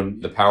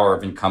shown the power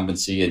of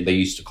incumbency, and they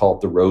used to call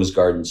it the Rose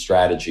Garden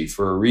strategy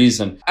for a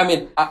reason. I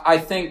mean, I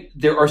think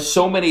there are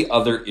so many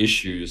other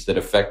issues that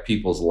affect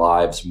people's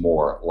lives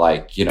more,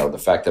 like, the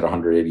fact that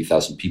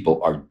 180,000 people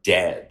are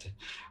dead.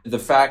 The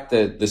fact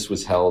that this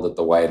was held at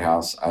the White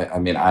House,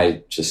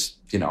 I just,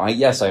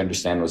 yes, I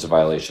understand it was a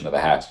violation of the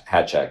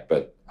Hatch Act,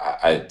 but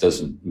it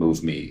doesn't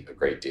move me a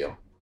great deal.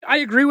 I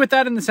agree with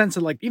that in the sense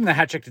that, even the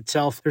Hatch Act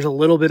itself, there's a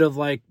little bit of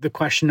the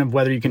question of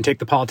whether you can take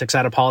the politics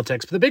out of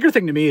politics. But the bigger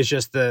thing to me is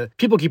just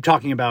people keep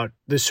talking about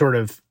this sort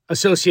of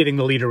associating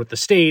the leader with the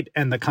state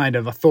and the kind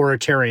of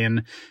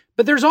authoritarian.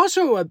 But there's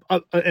also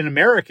an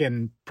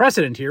American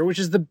precedent here, which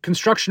is the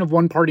construction of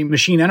one-party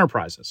machine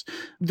enterprises.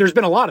 There's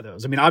been a lot of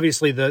those. I mean,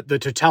 obviously, the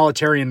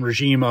totalitarian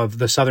regime of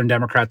the Southern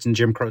Democrats and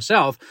Jim Crow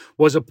South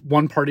was a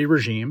one-party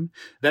regime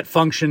that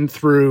functioned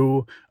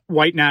through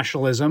white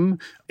nationalism,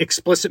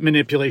 explicit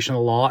manipulation of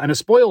the law, and a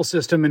spoils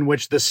system in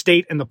which the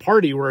state and the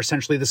party were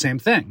essentially the same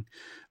thing.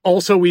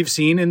 Also, we've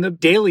seen in the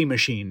Daley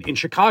machine in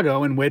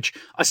Chicago, in which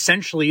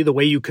essentially the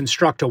way you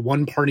construct a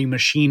one-party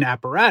machine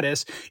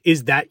apparatus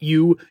is that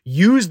you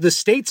use the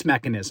state's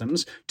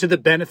mechanisms to the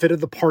benefit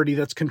of the party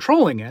that's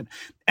controlling it.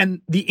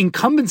 And the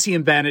incumbency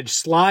advantage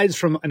slides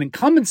from an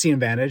incumbency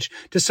advantage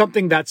to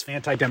something that's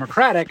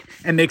anti-democratic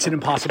and makes it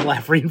impossible to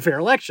have free and fair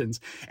elections.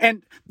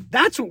 And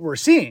that's what we're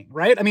seeing,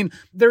 right? I mean,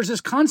 there's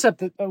this concept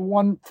that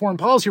one foreign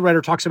policy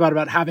writer talks about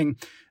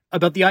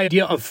the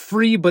idea of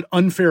free but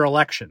unfair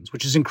elections,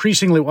 which is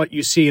increasingly what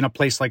you see in a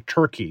place like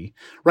Turkey,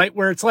 right?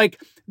 Where it's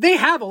they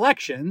have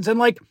elections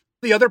and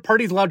the other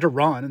party's allowed to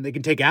run and they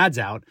can take ads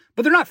out,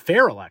 but they're not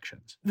fair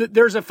elections.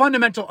 There's a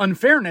fundamental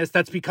unfairness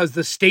that's because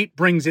the state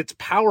brings its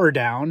power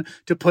down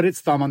to put its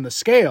thumb on the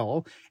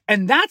scale.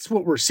 And that's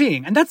what we're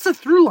seeing. And that's the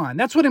through line.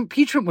 That's what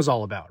impeachment was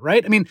all about,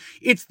 right? I mean,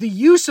 it's the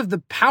use of the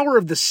power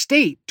of the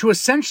state to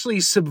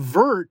essentially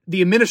subvert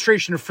the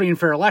administration of free and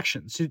fair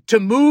elections, to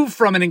move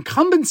from an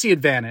incumbency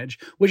advantage,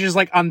 which is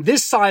on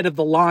this side of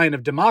the line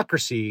of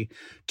democracy,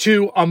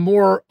 to a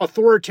more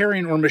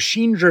authoritarian or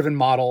machine-driven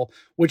model,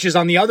 which is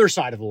on the other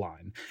side of the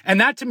line. And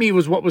that to me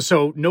was what was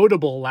so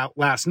notable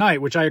last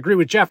night, which I agree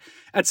with Jeff.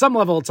 At some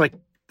level, it's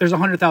there's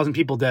 100,000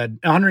 people dead,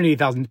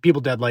 180,000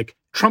 people dead, like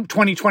Trump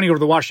 2020 over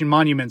the Washington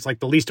Monument's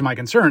like the least of my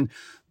concern.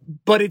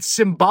 But it's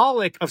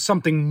symbolic of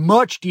something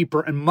much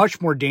deeper and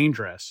much more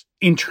dangerous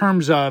in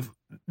terms of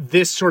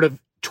this sort of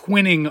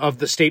twinning of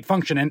the state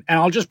function. And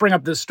I'll just bring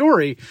up this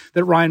story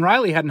that Ryan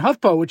Riley had in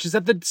HuffPo, which is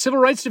that the Civil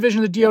Rights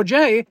Division of the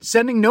DOJ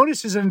sending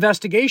notices of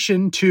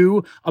investigation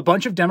to a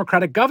bunch of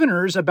Democratic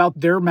governors about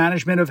their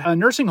management of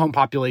nursing home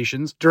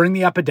populations during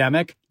the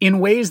epidemic in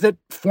ways that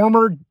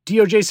former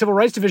DOJ Civil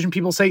Rights Division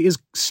people say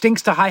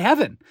stinks to high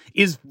heaven,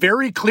 is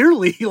very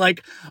clearly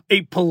like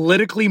a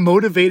politically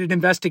motivated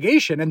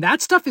investigation. And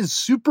that stuff is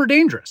super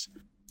dangerous.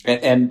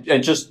 And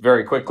just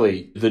very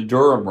quickly, the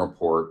Durham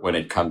report, when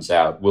it comes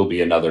out, will be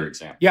another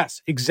example.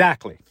 Yes,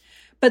 exactly.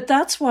 But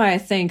that's why I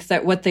think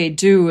that what they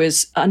do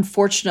is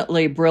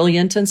unfortunately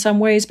brilliant in some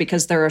ways,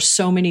 because there are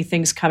so many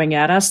things coming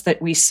at us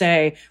that we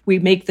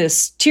make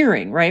this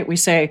tiering, right? We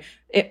say,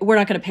 we're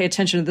not going to pay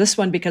attention to this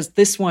one because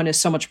this one is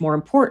so much more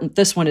important.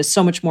 This one is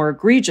so much more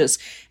egregious.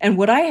 And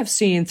what I have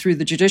seen through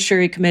the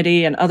Judiciary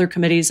Committee and other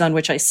committees on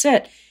which I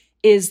sit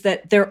is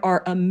that there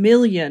are a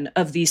million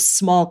of these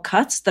small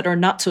cuts that are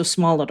not so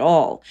small at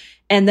all,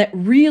 and that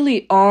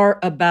really are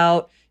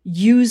about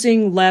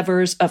using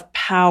levers of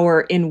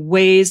power in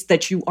ways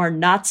that you are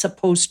not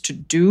supposed to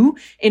do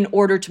in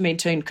order to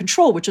maintain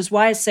control, which is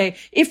why I say,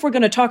 if we're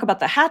going to talk about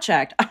the Hatch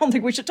Act, I don't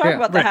think we should talk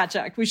about the Hatch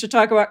Act. We should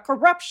talk about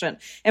corruption,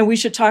 and we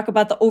should talk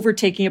about the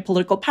overtaking of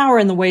political power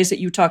in the ways that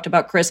you talked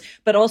about, Chris,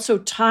 but also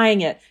tying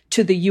it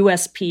to the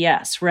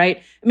USPS, right?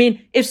 I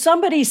mean, if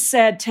somebody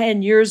said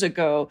 10 years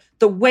ago,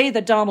 the way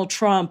that Donald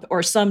Trump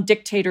or some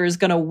dictator is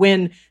going to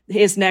win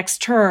his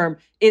next term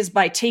is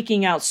by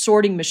taking out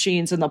sorting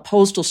machines in the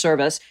Postal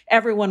Service,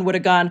 everyone would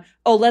have gone,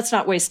 oh, let's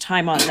not waste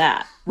time on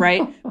that,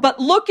 right? But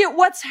look at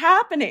what's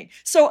happening.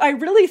 So I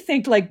really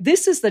think like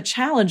this is the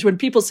challenge when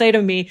people say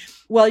to me,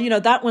 well,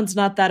 that one's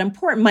not that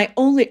important.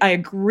 I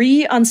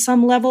agree on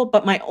some level,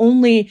 but my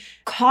only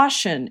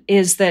caution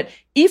is that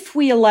if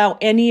we allow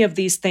any of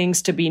these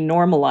things to be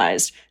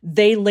normalized,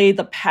 they lay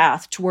the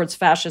path towards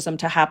fascism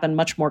to happen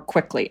much more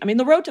quickly. I mean,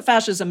 the road to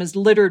fascism is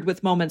littered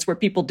with moments where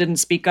people didn't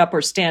speak up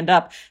or stand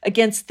up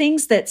against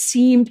things that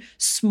seemed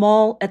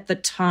small at the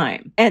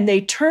time. And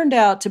they turned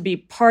out to be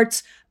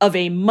parts of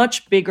a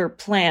much bigger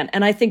plan.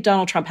 And I think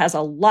Donald Trump has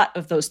a lot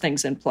of those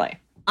things in play.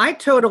 I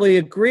totally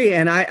agree.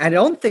 And I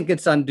don't think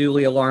it's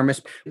unduly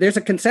alarmist. There's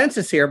a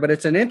consensus here, but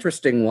it's an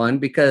interesting one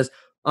because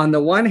on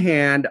the one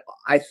hand,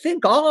 I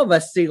think all of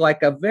us see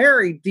like a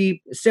very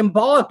deep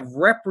symbolic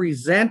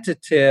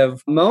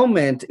representative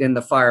moment in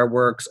the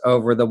fireworks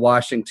over the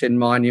Washington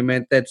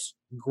Monument that's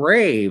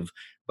grave.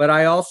 But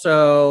I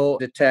also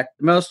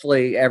detect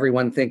mostly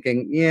everyone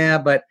thinking, yeah,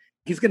 but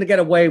he's going to get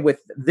away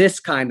with this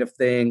kind of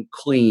thing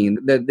clean.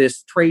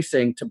 This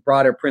tracing to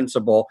broader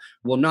principle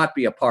will not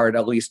be a part,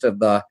 at least, of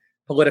the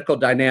political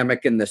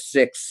dynamic in the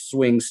 6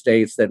 swing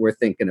states that we're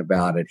thinking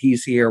about it.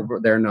 He's here,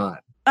 they're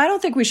not. I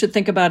don't think we should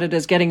think about it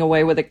as getting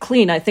away with it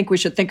clean. I think we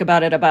should think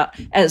about it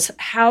as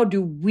how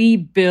do we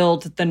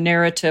build the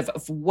narrative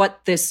of what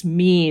this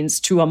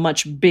means to a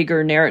much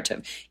bigger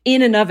narrative.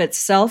 In and of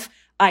itself,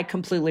 I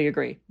completely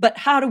agree. But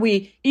how do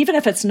we, even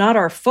if it's not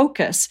our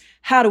focus,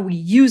 how do we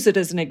use it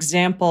as an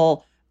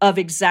example of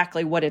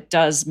exactly what it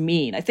does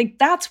mean? I think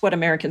that's what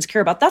Americans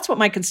care about. That's what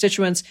my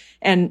constituents,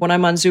 and when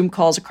I'm on Zoom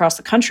calls across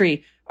the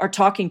country, are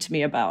talking to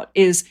me about,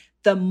 is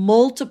the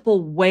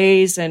multiple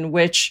ways in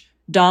which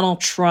Donald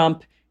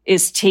Trump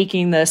is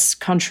taking this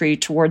country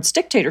towards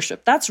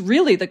dictatorship. That's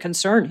really the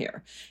concern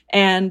here.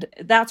 And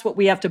that's what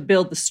we have to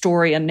build the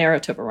story and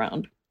narrative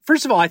around.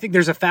 First of all, I think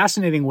there's a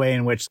fascinating way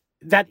in which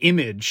that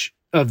image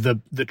of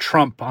the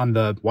Trump on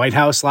the White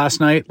House last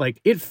night, like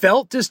it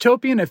felt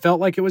dystopian. It felt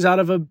like it was out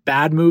of a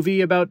bad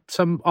movie about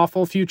some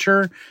awful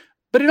future.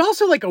 But it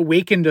also like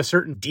awakened a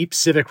certain deep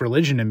civic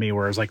religion in me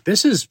where I was like,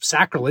 this is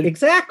sacrilege.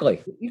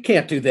 Exactly. You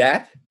can't do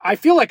that. I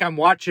feel like I'm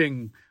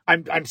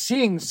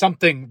seeing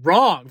something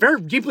wrong,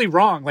 very deeply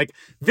wrong, like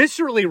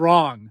viscerally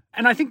wrong.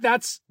 And I think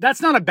that's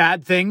not a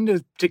bad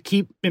thing to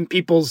keep in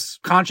people's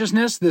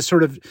consciousness, this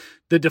sort of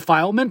the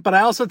defilement. But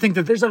I also think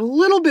that there's a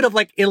little bit of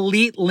like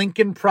elite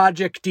Lincoln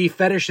Project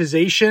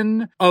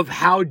defetishization of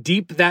how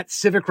deep that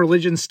civic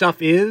religion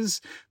stuff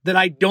is that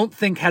I don't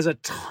think has a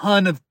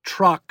ton of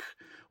truck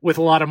with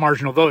a lot of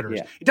marginal voters.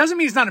 Yeah. It doesn't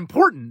mean it's not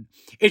important.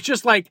 It's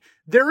just like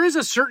there is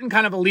a certain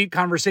kind of elite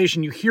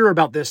conversation you hear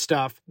about this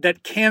stuff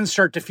that can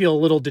start to feel a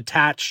little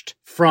detached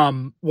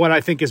from what I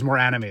think is more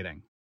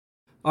animating.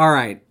 All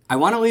right. I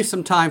want to leave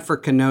some time for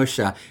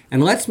Kenosha.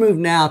 And let's move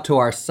now to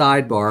our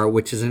sidebar,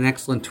 which is an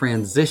excellent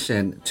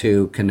transition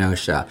to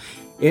Kenosha.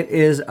 It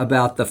is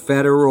about the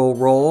federal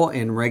role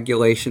in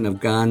regulation of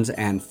guns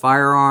and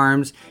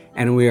firearms.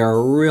 And we are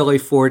really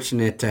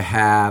fortunate to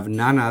have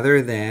none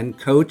other than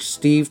Coach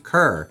Steve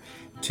Kerr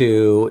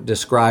to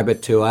describe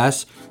it to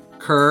us.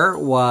 Kerr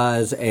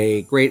was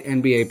a great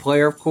NBA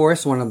player, of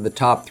course, one of the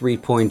top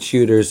three-point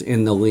shooters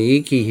in the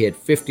league. He hit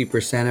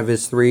 50% of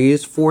his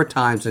threes 4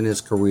 times in his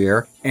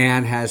career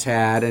and has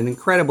had an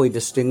incredibly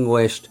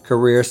distinguished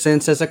career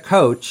since as a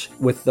coach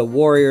with the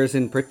Warriors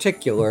in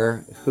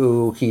particular,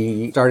 who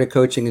he started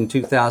coaching in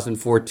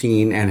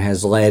 2014 and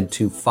has led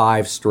to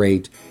 5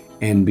 straight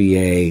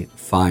NBA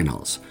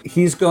Finals.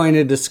 He's going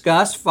to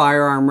discuss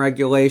firearm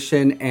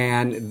regulation,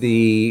 and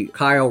the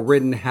Kyle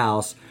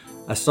Rittenhouse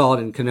assault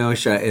in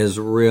Kenosha is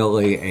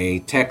really a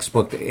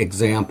textbook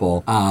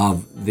example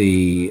of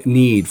the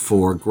need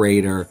for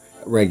greater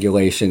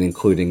regulation,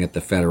 including at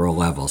the federal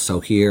level.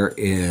 So here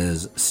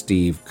is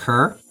Steve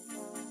Kerr.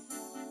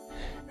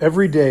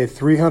 Every day,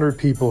 300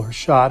 people are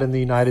shot in the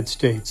United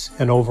States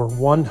and over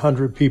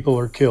 100 people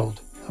are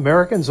killed.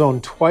 Americans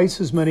own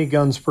twice as many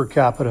guns per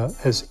capita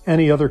as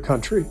any other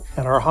country,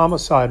 and our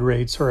homicide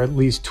rates are at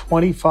least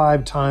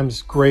 25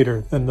 times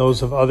greater than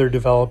those of other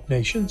developed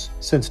nations.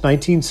 Since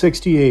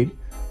 1968,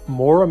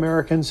 more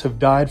Americans have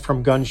died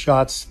from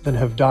gunshots than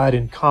have died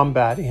in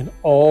combat in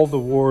all the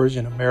wars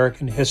in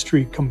American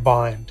history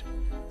combined.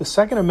 The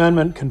Second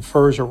Amendment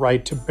confers a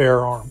right to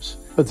bear arms,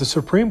 but the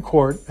Supreme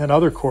Court and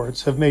other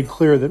courts have made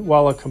clear that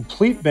while a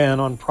complete ban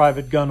on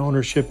private gun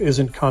ownership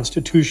isn't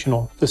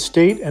constitutional, the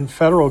state and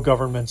federal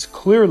governments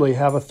clearly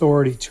have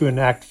authority to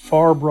enact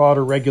far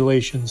broader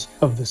regulations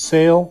of the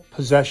sale,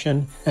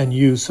 possession, and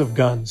use of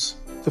guns.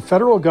 The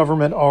federal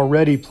government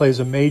already plays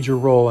a major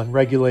role in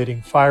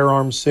regulating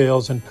firearms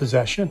sales and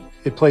possession.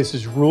 It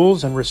places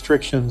rules and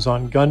restrictions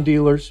on gun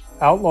dealers,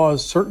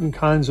 outlaws certain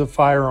kinds of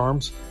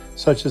firearms,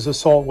 such as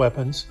assault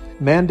weapons,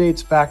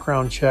 mandates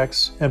background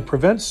checks, and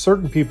prevents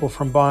certain people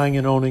from buying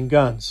and owning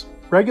guns.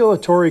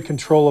 Regulatory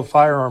control of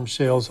firearms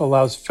sales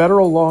allows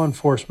federal law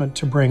enforcement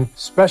to bring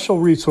special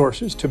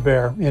resources to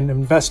bear in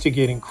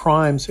investigating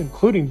crimes,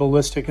 including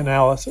ballistic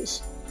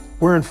analysis.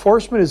 Where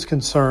enforcement is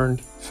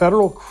concerned,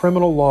 federal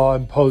criminal law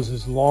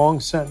imposes long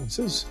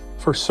sentences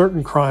for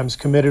certain crimes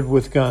committed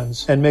with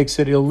guns and makes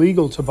it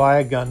illegal to buy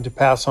a gun to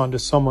pass on to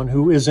someone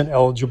who isn't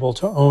eligible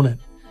to own it.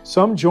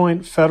 Some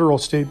joint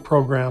federal-state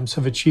programs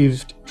have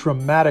achieved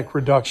dramatic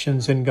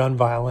reductions in gun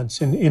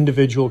violence in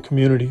individual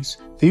communities.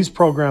 These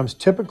programs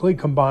typically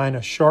combine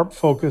a sharp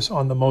focus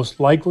on the most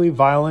likely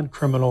violent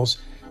criminals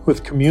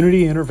with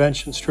community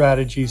intervention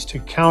strategies to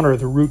counter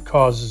the root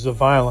causes of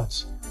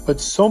violence. But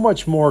so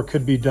much more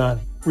could be done.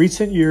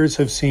 Recent years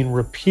have seen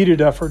repeated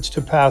efforts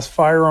to pass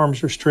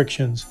firearms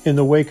restrictions in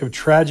the wake of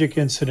tragic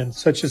incidents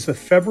such as the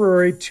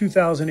February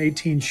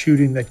 2018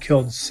 shooting that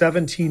killed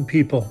 17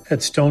 people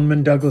at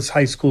Stoneman Douglas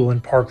High School in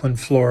Parkland,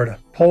 Florida.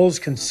 Polls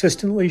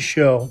consistently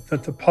show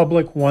that the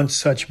public wants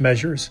such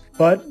measures,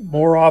 but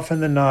more often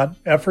than not,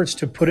 efforts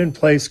to put in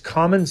place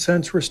common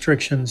sense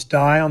restrictions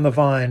die on the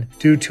vine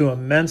due to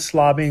immense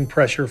lobbying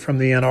pressure from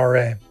the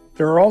NRA.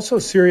 There are also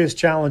serious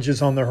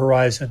challenges on the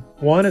horizon.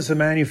 One is the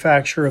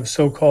manufacture of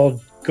so-called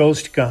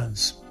ghost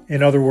guns.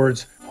 In other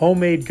words,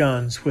 homemade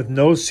guns with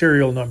no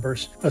serial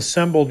numbers,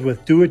 assembled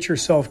with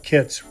do-it-yourself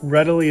kits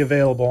readily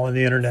available on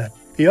the internet.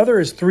 The other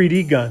is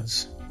 3D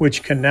guns,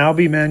 which can now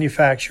be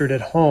manufactured at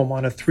home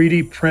on a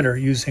 3D printer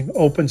using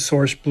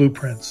open-source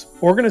blueprints.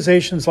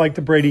 Organizations like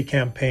the Brady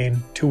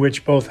Campaign, to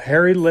which both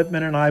Harry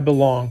Litman and I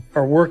belong,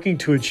 are working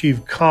to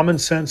achieve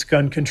common-sense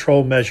gun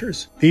control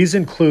measures. These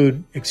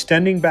include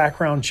extending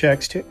background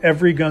checks to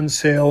every gun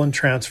sale and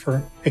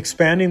transfer,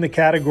 expanding the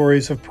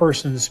categories of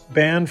persons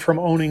banned from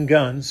owning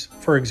guns,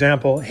 for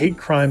example, hate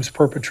crimes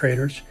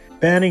perpetrators,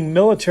 banning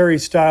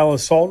military-style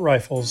assault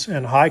rifles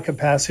and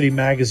high-capacity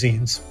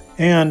magazines,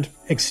 and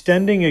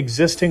extending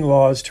existing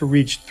laws to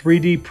reach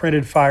 3D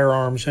printed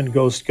firearms and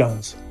ghost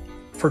guns.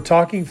 For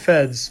Talking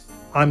Feds,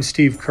 I'm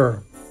Steve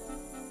Kerr.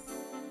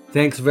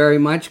 Thanks very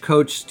much,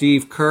 Coach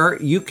Steve Kerr.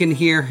 You can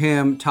hear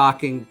him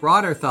talking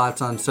broader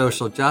thoughts on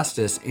social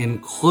justice,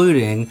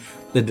 including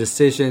the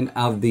decision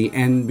of the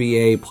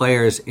NBA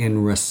players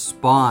in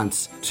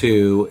response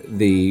to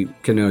the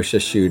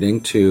Kenosha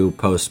shooting to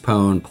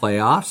postpone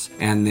playoffs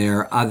and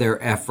their other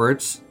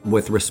efforts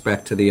with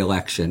respect to the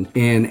election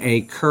in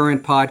a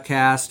current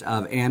podcast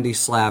of Andy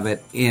Slavitt,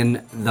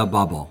 In the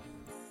Bubble.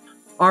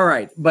 All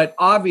right, but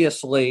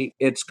obviously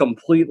it's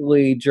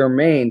completely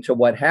germane to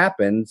what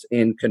happens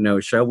in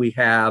Kenosha. We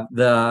have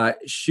the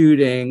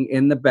shooting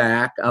in the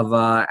back of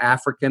a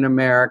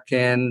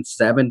African-American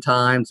 7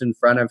 times in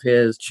front of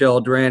his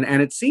children.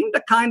 And it seemed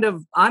to kind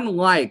of,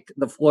 unlike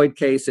the Floyd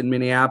case in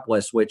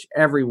Minneapolis, which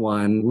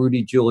everyone,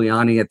 Rudy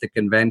Giuliani at the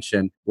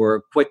convention,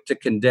 were quick to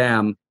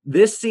condemn.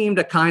 This seemed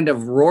a kind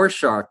of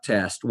Rorschach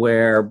test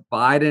where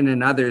Biden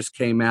and others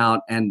came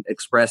out and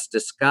expressed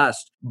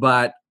disgust,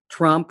 but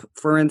Trump,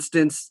 for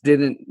instance,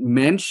 didn't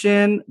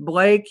mention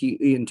Blake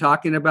in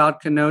talking about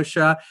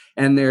Kenosha.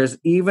 And there's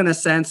even a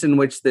sense in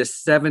which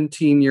this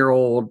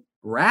 17-year-old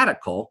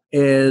radical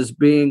is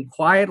being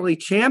quietly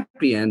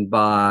championed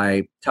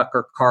by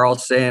Tucker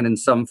Carlson and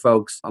some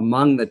folks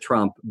among the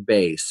Trump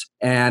base.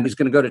 And he's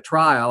going to go to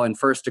trial in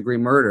first-degree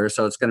murder.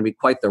 So it's going to be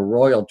quite the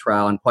royal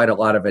trial and quite a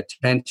lot of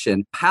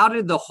attention. How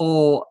did the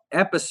whole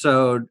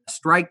episode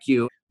strike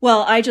you?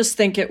 Well, I just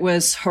think it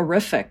was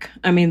horrific.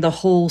 I mean, the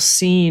whole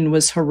scene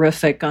was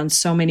horrific on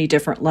so many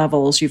different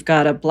levels. You've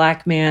got a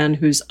black man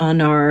who's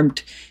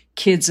unarmed,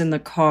 kids in the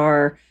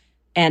car,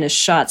 and is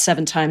shot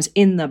 7 times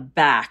in the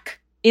back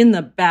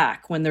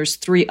when there's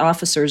 3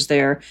 officers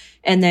there.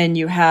 And then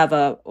you have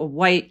a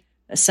white,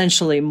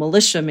 essentially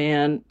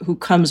militiaman who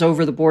comes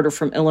over the border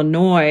from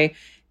Illinois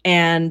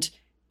and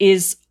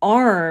is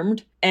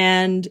armed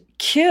and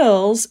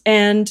kills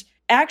and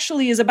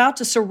actually is about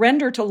to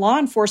surrender to law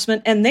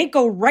enforcement, and they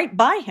go right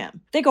by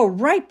him. They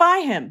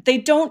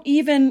don't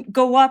even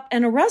go up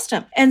and arrest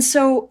him. And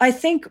so I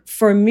think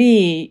for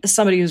me, as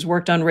somebody who's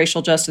worked on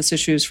racial justice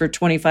issues for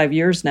 25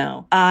 years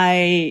now,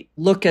 I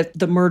look at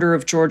the murder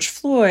of George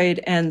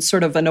Floyd and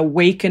sort of an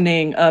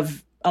awakening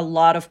of a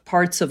lot of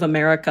parts of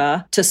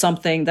America to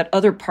something that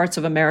other parts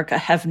of America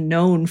have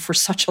known for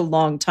such a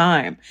long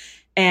time.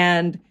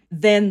 And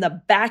then the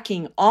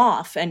backing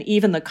off and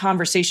even the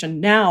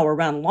conversation now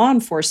around law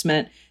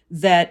enforcement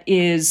that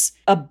is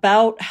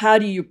about how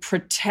do you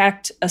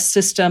protect a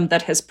system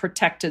that has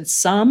protected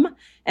some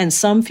and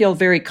some feel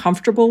very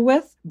comfortable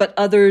with, but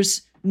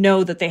others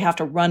know that they have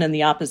to run in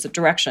the opposite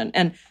direction.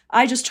 And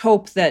I just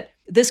hope that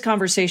this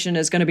conversation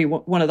is going to be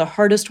one of the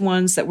hardest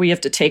ones that we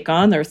have to take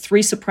on. There are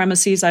 3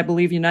 supremacies I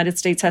believe the United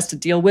States has to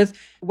deal with: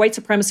 white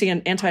supremacy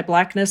and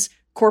anti-Blackness,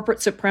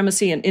 corporate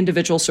supremacy, and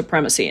individual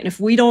supremacy. And if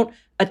we don't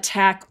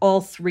attack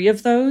all 3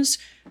 of those,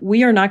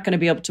 we are not going to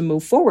be able to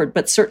move forward.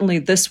 But certainly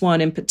this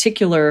one in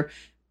particular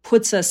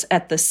puts us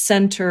at the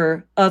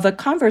center of a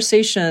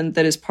conversation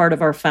that is part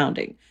of our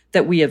founding,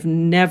 that we have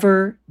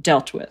never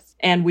dealt with.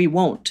 And we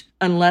won't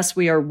unless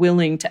we are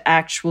willing to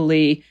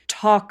actually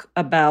talk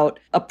about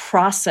a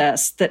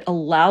process that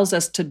allows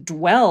us to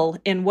dwell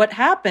in what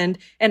happened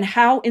and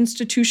how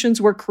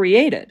institutions were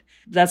created.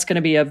 That's going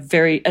to be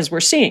as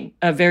we're seeing,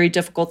 a very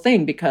difficult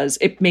thing because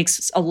it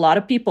makes a lot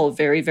of people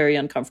very, very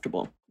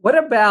uncomfortable. What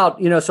about,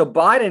 so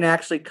Biden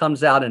actually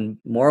comes out and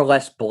more or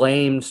less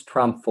blames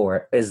Trump for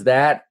it. Is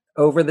that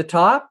over the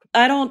top?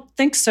 I don't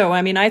think so.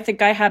 I mean, I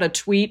think I had a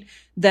tweet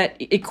that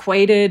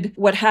equated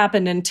what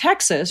happened in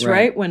Texas,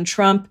 right? When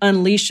Trump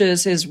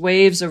unleashes his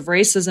waves of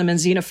racism and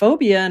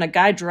xenophobia, and a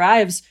guy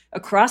drives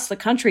across the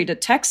country to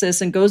Texas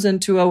and goes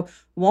into a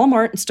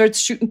Walmart and starts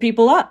shooting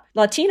people up,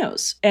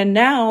 Latinos. And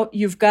now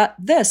you've got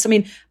this. I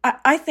mean,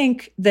 I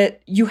think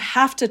that you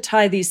have to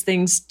tie these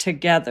things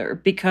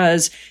together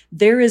because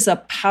there is a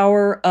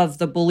power of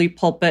the bully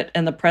pulpit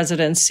and the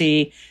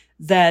presidency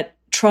that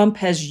Trump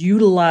has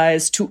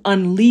utilized to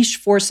unleash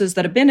forces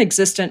that have been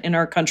existent in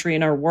our country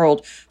and our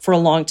world for a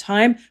long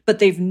time, but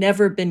they've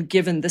never been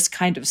given this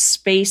kind of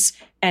space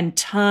and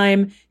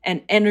time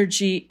and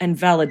energy and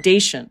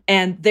validation.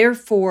 And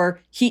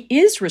therefore, he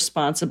is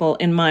responsible,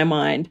 in my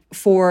mind,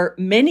 for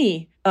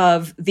many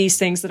of these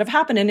things that have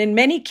happened. And in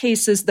many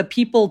cases, the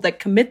people that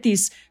commit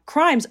these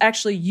crimes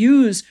actually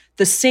use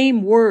the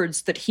same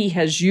words that he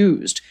has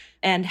used,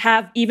 and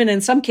have, even in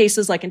some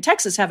cases, like in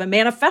Texas, have a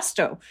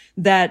manifesto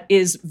that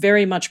is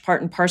very much part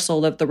and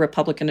parcel of the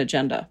Republican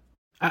agenda.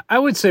 I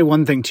would say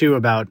one thing, too,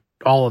 about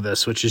all of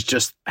this, which is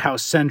just how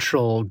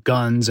central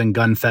guns and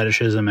gun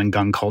fetishism and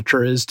gun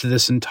culture is to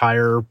this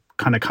entire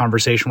kind of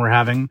conversation we're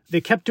having.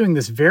 They kept doing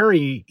this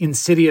very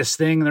insidious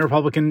thing in the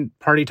Republican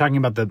Party, talking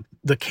about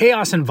the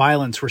chaos and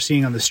violence we're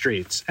seeing on the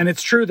streets. And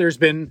it's true, there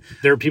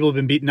are people who have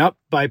been beaten up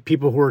by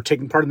people who are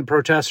taking part in the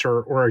protests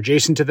or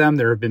adjacent to them.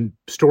 There have been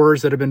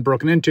stores that have been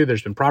broken into.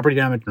 There's been property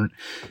damage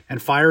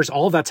and fires.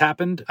 All of that's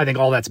happened. I think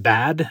all that's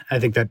bad. I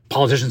think that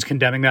politicians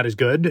condemning that is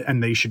good,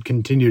 and they should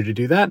continue to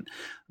do that.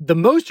 The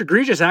most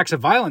egregious acts of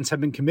violence have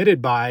been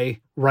committed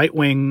by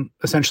right-wing,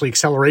 essentially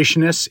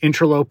accelerationists,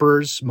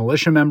 interlopers,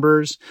 militia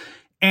members.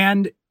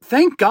 And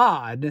thank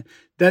God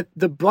that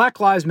the Black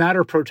Lives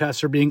Matter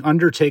protests are being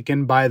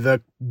undertaken by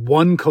the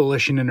one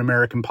coalition in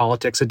American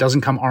politics that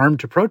doesn't come armed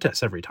to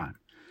protest every time.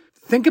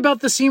 Think about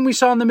the scene we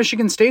saw in the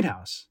Michigan State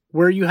House,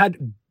 where you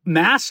had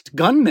masked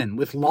gunmen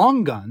with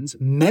long guns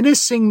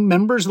menacing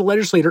members of the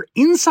legislature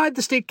inside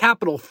the state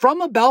capitol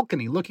from a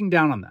balcony looking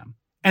down on them.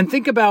 And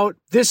think about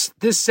this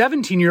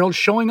 17-year-old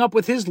showing up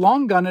with his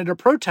long gun at a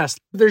protest.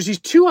 There's these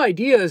 2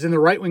 ideas in the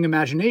right-wing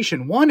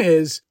imagination. One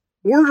is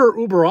order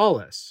uber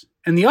alles.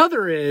 And the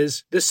other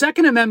is the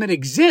Second Amendment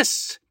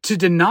exists to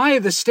deny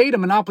the state a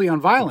monopoly on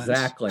violence.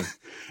 Exactly.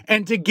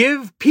 And to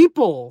give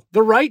people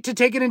the right to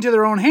take it into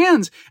their own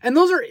hands. And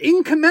those are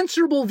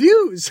incommensurable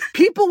views.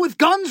 People with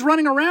guns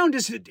running around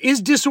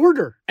is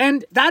disorder.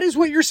 And that is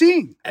what you're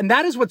seeing. And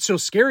that is what's so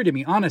scary to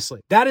me,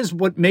 honestly. That is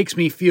what makes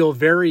me feel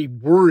very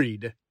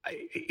worried.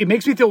 It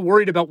makes me feel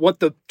worried about what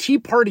the Tea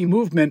Party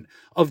movement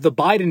of the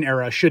Biden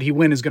era, should he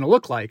win, is going to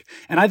look like.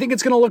 And I think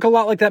it's going to look a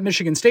lot like that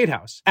Michigan State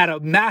House at a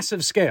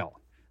massive scale.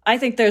 I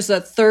think there's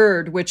a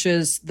third, which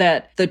is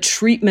that the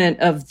treatment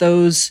of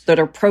those that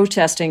are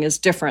protesting is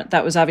different.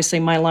 That was obviously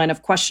my line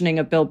of questioning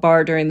of Bill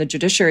Barr during the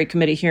Judiciary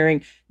Committee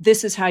hearing.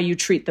 This is how you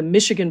treat the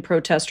Michigan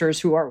protesters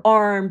who are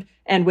armed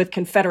and with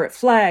Confederate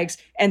flags.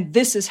 And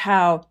this is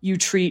how you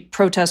treat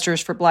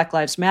protesters for Black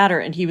Lives Matter.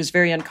 And he was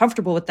very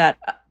uncomfortable with that.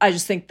 I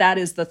just think that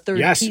is the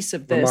third piece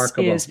of this.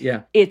 Remarkable.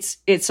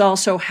 It's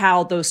also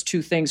how those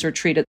two things are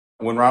treated.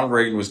 When Ronald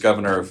Reagan was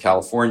governor of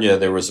California,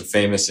 there was a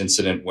famous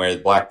incident where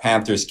Black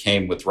Panthers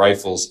came with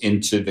rifles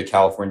into the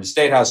California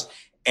State House,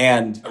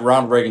 and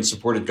Ronald Reagan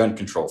supported gun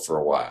control for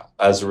a while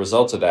as a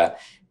result of that.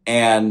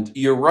 And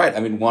you're right. I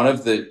mean, one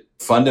of the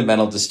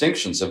fundamental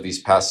distinctions of these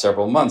past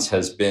several months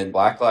has been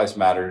Black Lives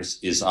Matter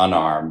is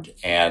unarmed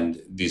and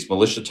these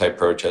militia type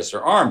protests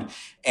are armed.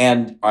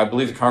 And I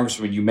believe the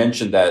Congresswoman, you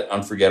mentioned that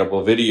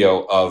unforgettable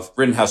video of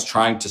Rittenhouse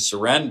trying to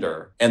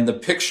surrender. And the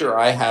picture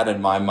I had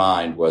in my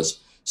mind was,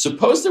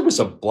 suppose there was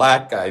a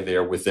black guy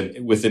there with an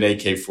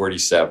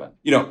AK-47.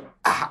 You know,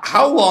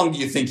 how long do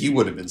you think he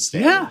would have been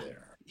standing there?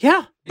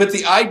 Yeah. But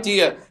the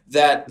idea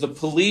that the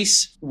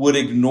police would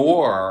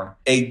ignore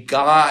a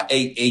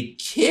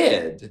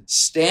kid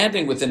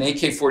standing with an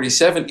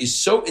AK-47 is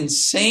so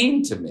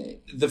insane to me.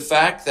 The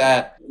fact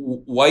that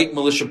white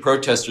militia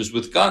protesters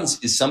with guns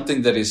is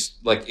something that is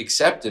like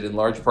accepted in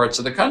large parts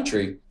of the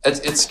country.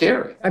 It's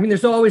scary. I mean,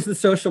 there's always the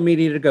social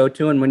media to go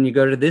to. And when you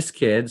go to this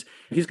kid's,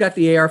 he's got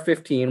the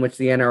AR-15, which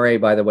the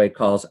NRA, by the way,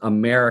 calls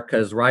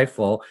America's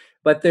rifle.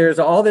 But there's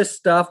all this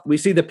stuff. We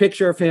see the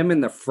picture of him in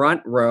the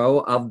front row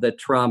of the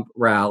Trump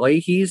rally.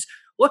 He's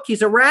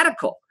a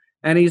radical.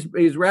 And he's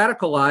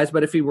radicalized,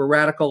 but if he were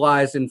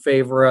radicalized in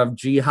favor of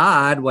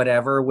jihad,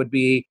 whatever,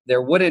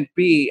 there wouldn't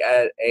be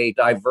a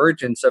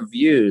divergence of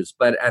views.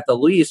 But at the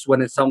least,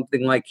 when it's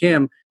something like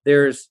him,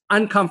 there's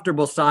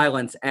uncomfortable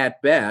silence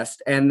at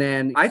best. And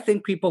then I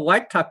think people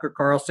like Tucker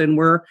Carlson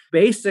were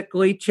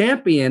basically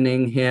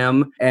championing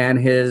him and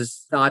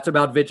his thoughts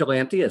about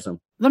vigilantism.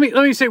 Let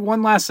me say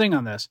one last thing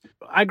on this.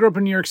 I grew up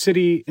in New York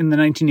City in the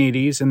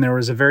 1980s, and there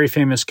was a very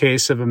famous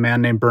case of a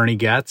man named Bernie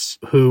Goetz,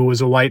 who was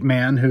a white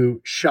man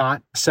who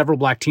shot several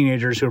black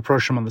teenagers who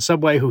approached him on the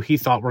subway, who he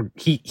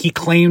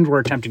claimed were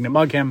attempting to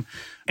mug him.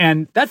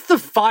 And that's the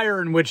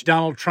fire in which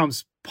Donald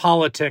Trump's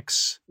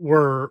politics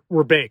were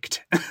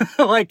baked.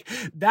 Like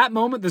that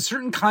moment, the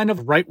certain kind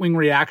of right-wing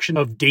reaction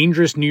of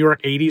dangerous New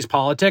York 80s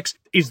politics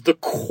is the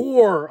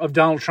core of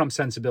Donald Trump's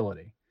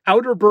sensibility.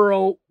 Outer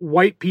borough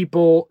white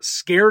people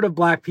scared of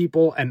black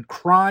people and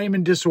crime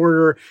and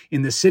disorder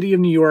in the city of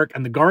New York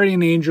and the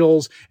Guardian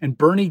Angels and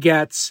Bernie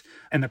Goetz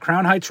and the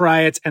Crown Heights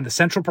riots and the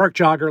Central Park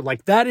jogger.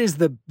 Like that is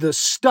the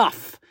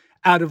stuff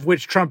out of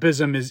which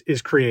Trumpism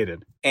is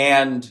created.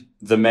 And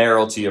the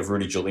mayoralty of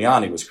Rudy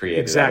Giuliani was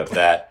created out of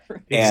that.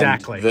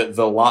 Exactly. And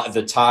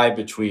the tie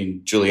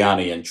between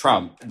Giuliani and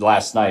Trump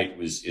last night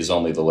is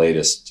only the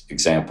latest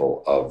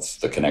example of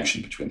the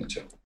connection between the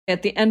two.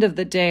 At the end of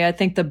the day, I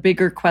think the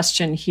bigger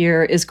question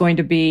here is going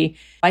to be,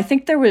 I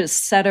think there was a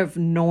set of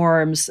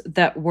norms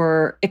that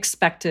were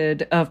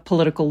expected of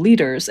political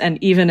leaders.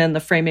 And even in the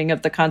framing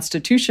of the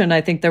Constitution,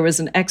 I think there was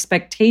an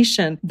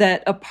expectation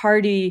that a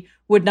party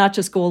would not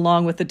just go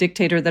along with the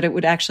dictator, that it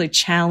would actually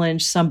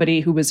challenge somebody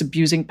who was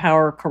abusing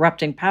power,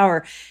 corrupting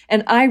power.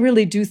 And I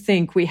really do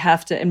think we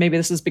have to, and maybe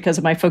this is because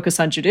of my focus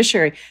on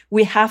judiciary,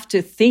 we have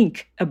to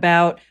think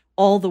about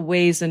all the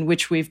ways in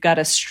which we've got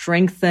to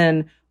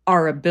strengthen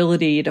our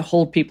ability to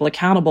hold people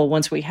accountable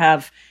once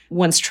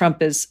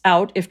Trump is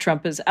out, if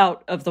Trump is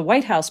out of the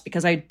White House,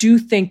 because I do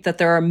think that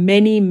there are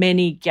many,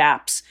 many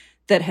gaps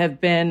that have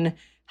been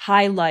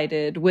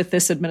highlighted with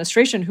this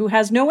administration, who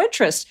has no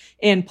interest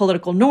in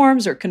political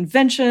norms or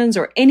conventions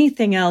or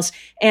anything else.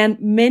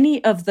 And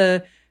many of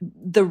the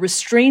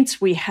restraints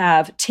we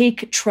have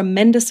take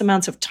tremendous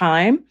amounts of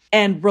time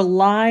and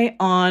rely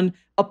on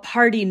a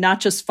party not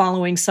just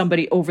following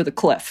somebody over the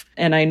cliff.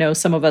 And I know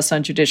some of us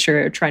on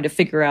judiciary are trying to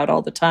figure out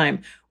all the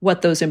time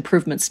what those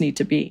improvements need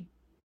to be.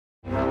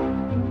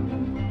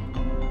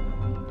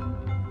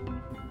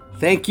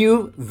 Thank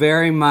you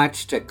very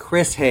much to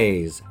Chris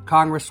Hayes,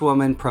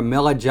 Congresswoman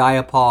Pramila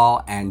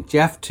Jayapal, and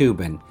Jeff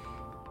Toobin.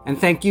 And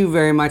thank you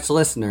very much,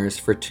 listeners,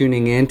 for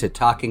tuning in to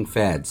Talking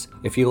Feds.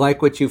 If you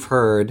like what you've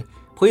heard,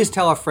 please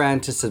tell a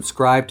friend to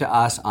subscribe to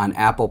us on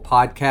Apple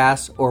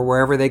Podcasts or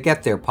wherever they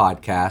get their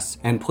podcasts,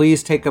 and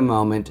please take a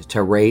moment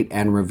to rate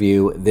and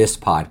review this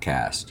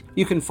podcast.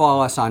 You can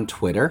follow us on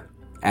Twitter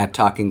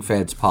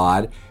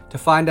 @TalkingFedsPod to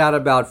find out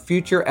about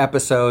future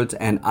episodes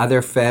and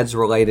other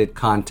Feds-related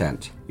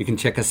content. You can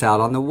check us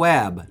out on the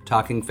web,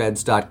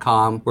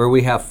 talkingfeds.com, where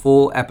we have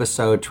full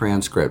episode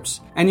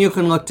transcripts. And you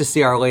can look to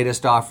see our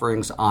latest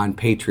offerings on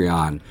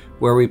Patreon,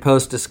 where we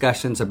post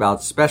discussions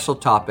about special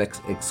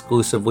topics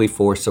exclusively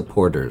for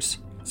supporters.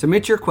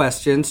 Submit your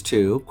questions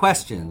to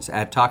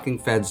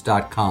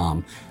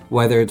questions@talkingfeds.com,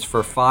 whether it's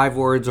for 5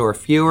 words or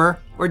fewer,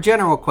 or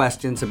general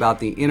questions about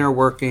the inner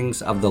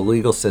workings of the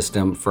legal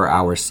system for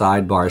our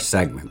sidebar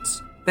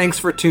segments. Thanks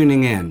for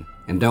tuning in,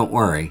 and don't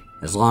worry,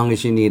 as long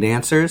as you need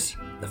answers,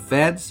 the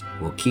Feds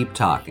will keep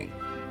talking.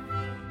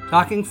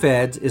 Talking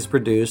Feds is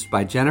produced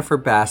by Jennifer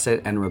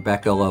Bassett and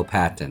Rebecca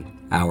Lopatin.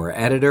 Our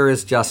editor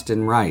is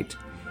Justin Wright.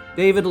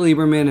 David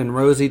Lieberman and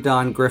Rosie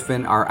Dawn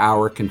Griffin are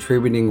our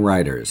contributing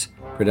writers.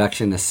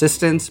 Production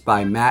assistance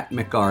by Matt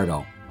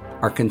McArdle.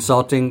 Our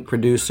consulting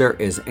producer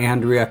is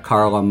Andrea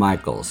Carla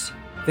Michaels.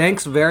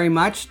 Thanks very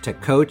much to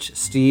Coach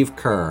Steve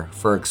Kerr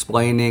for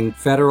explaining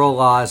federal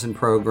laws and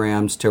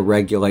programs to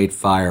regulate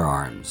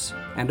firearms.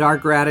 And our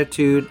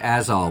gratitude,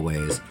 as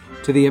always,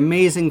 to the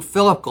amazing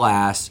Philip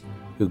Glass,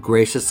 who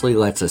graciously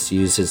lets us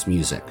use his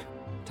music.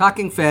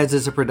 Talking Feds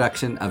is a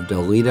production of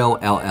Dolito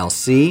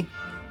LLC.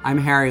 I'm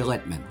Harry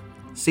Littman.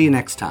 See you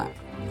next time.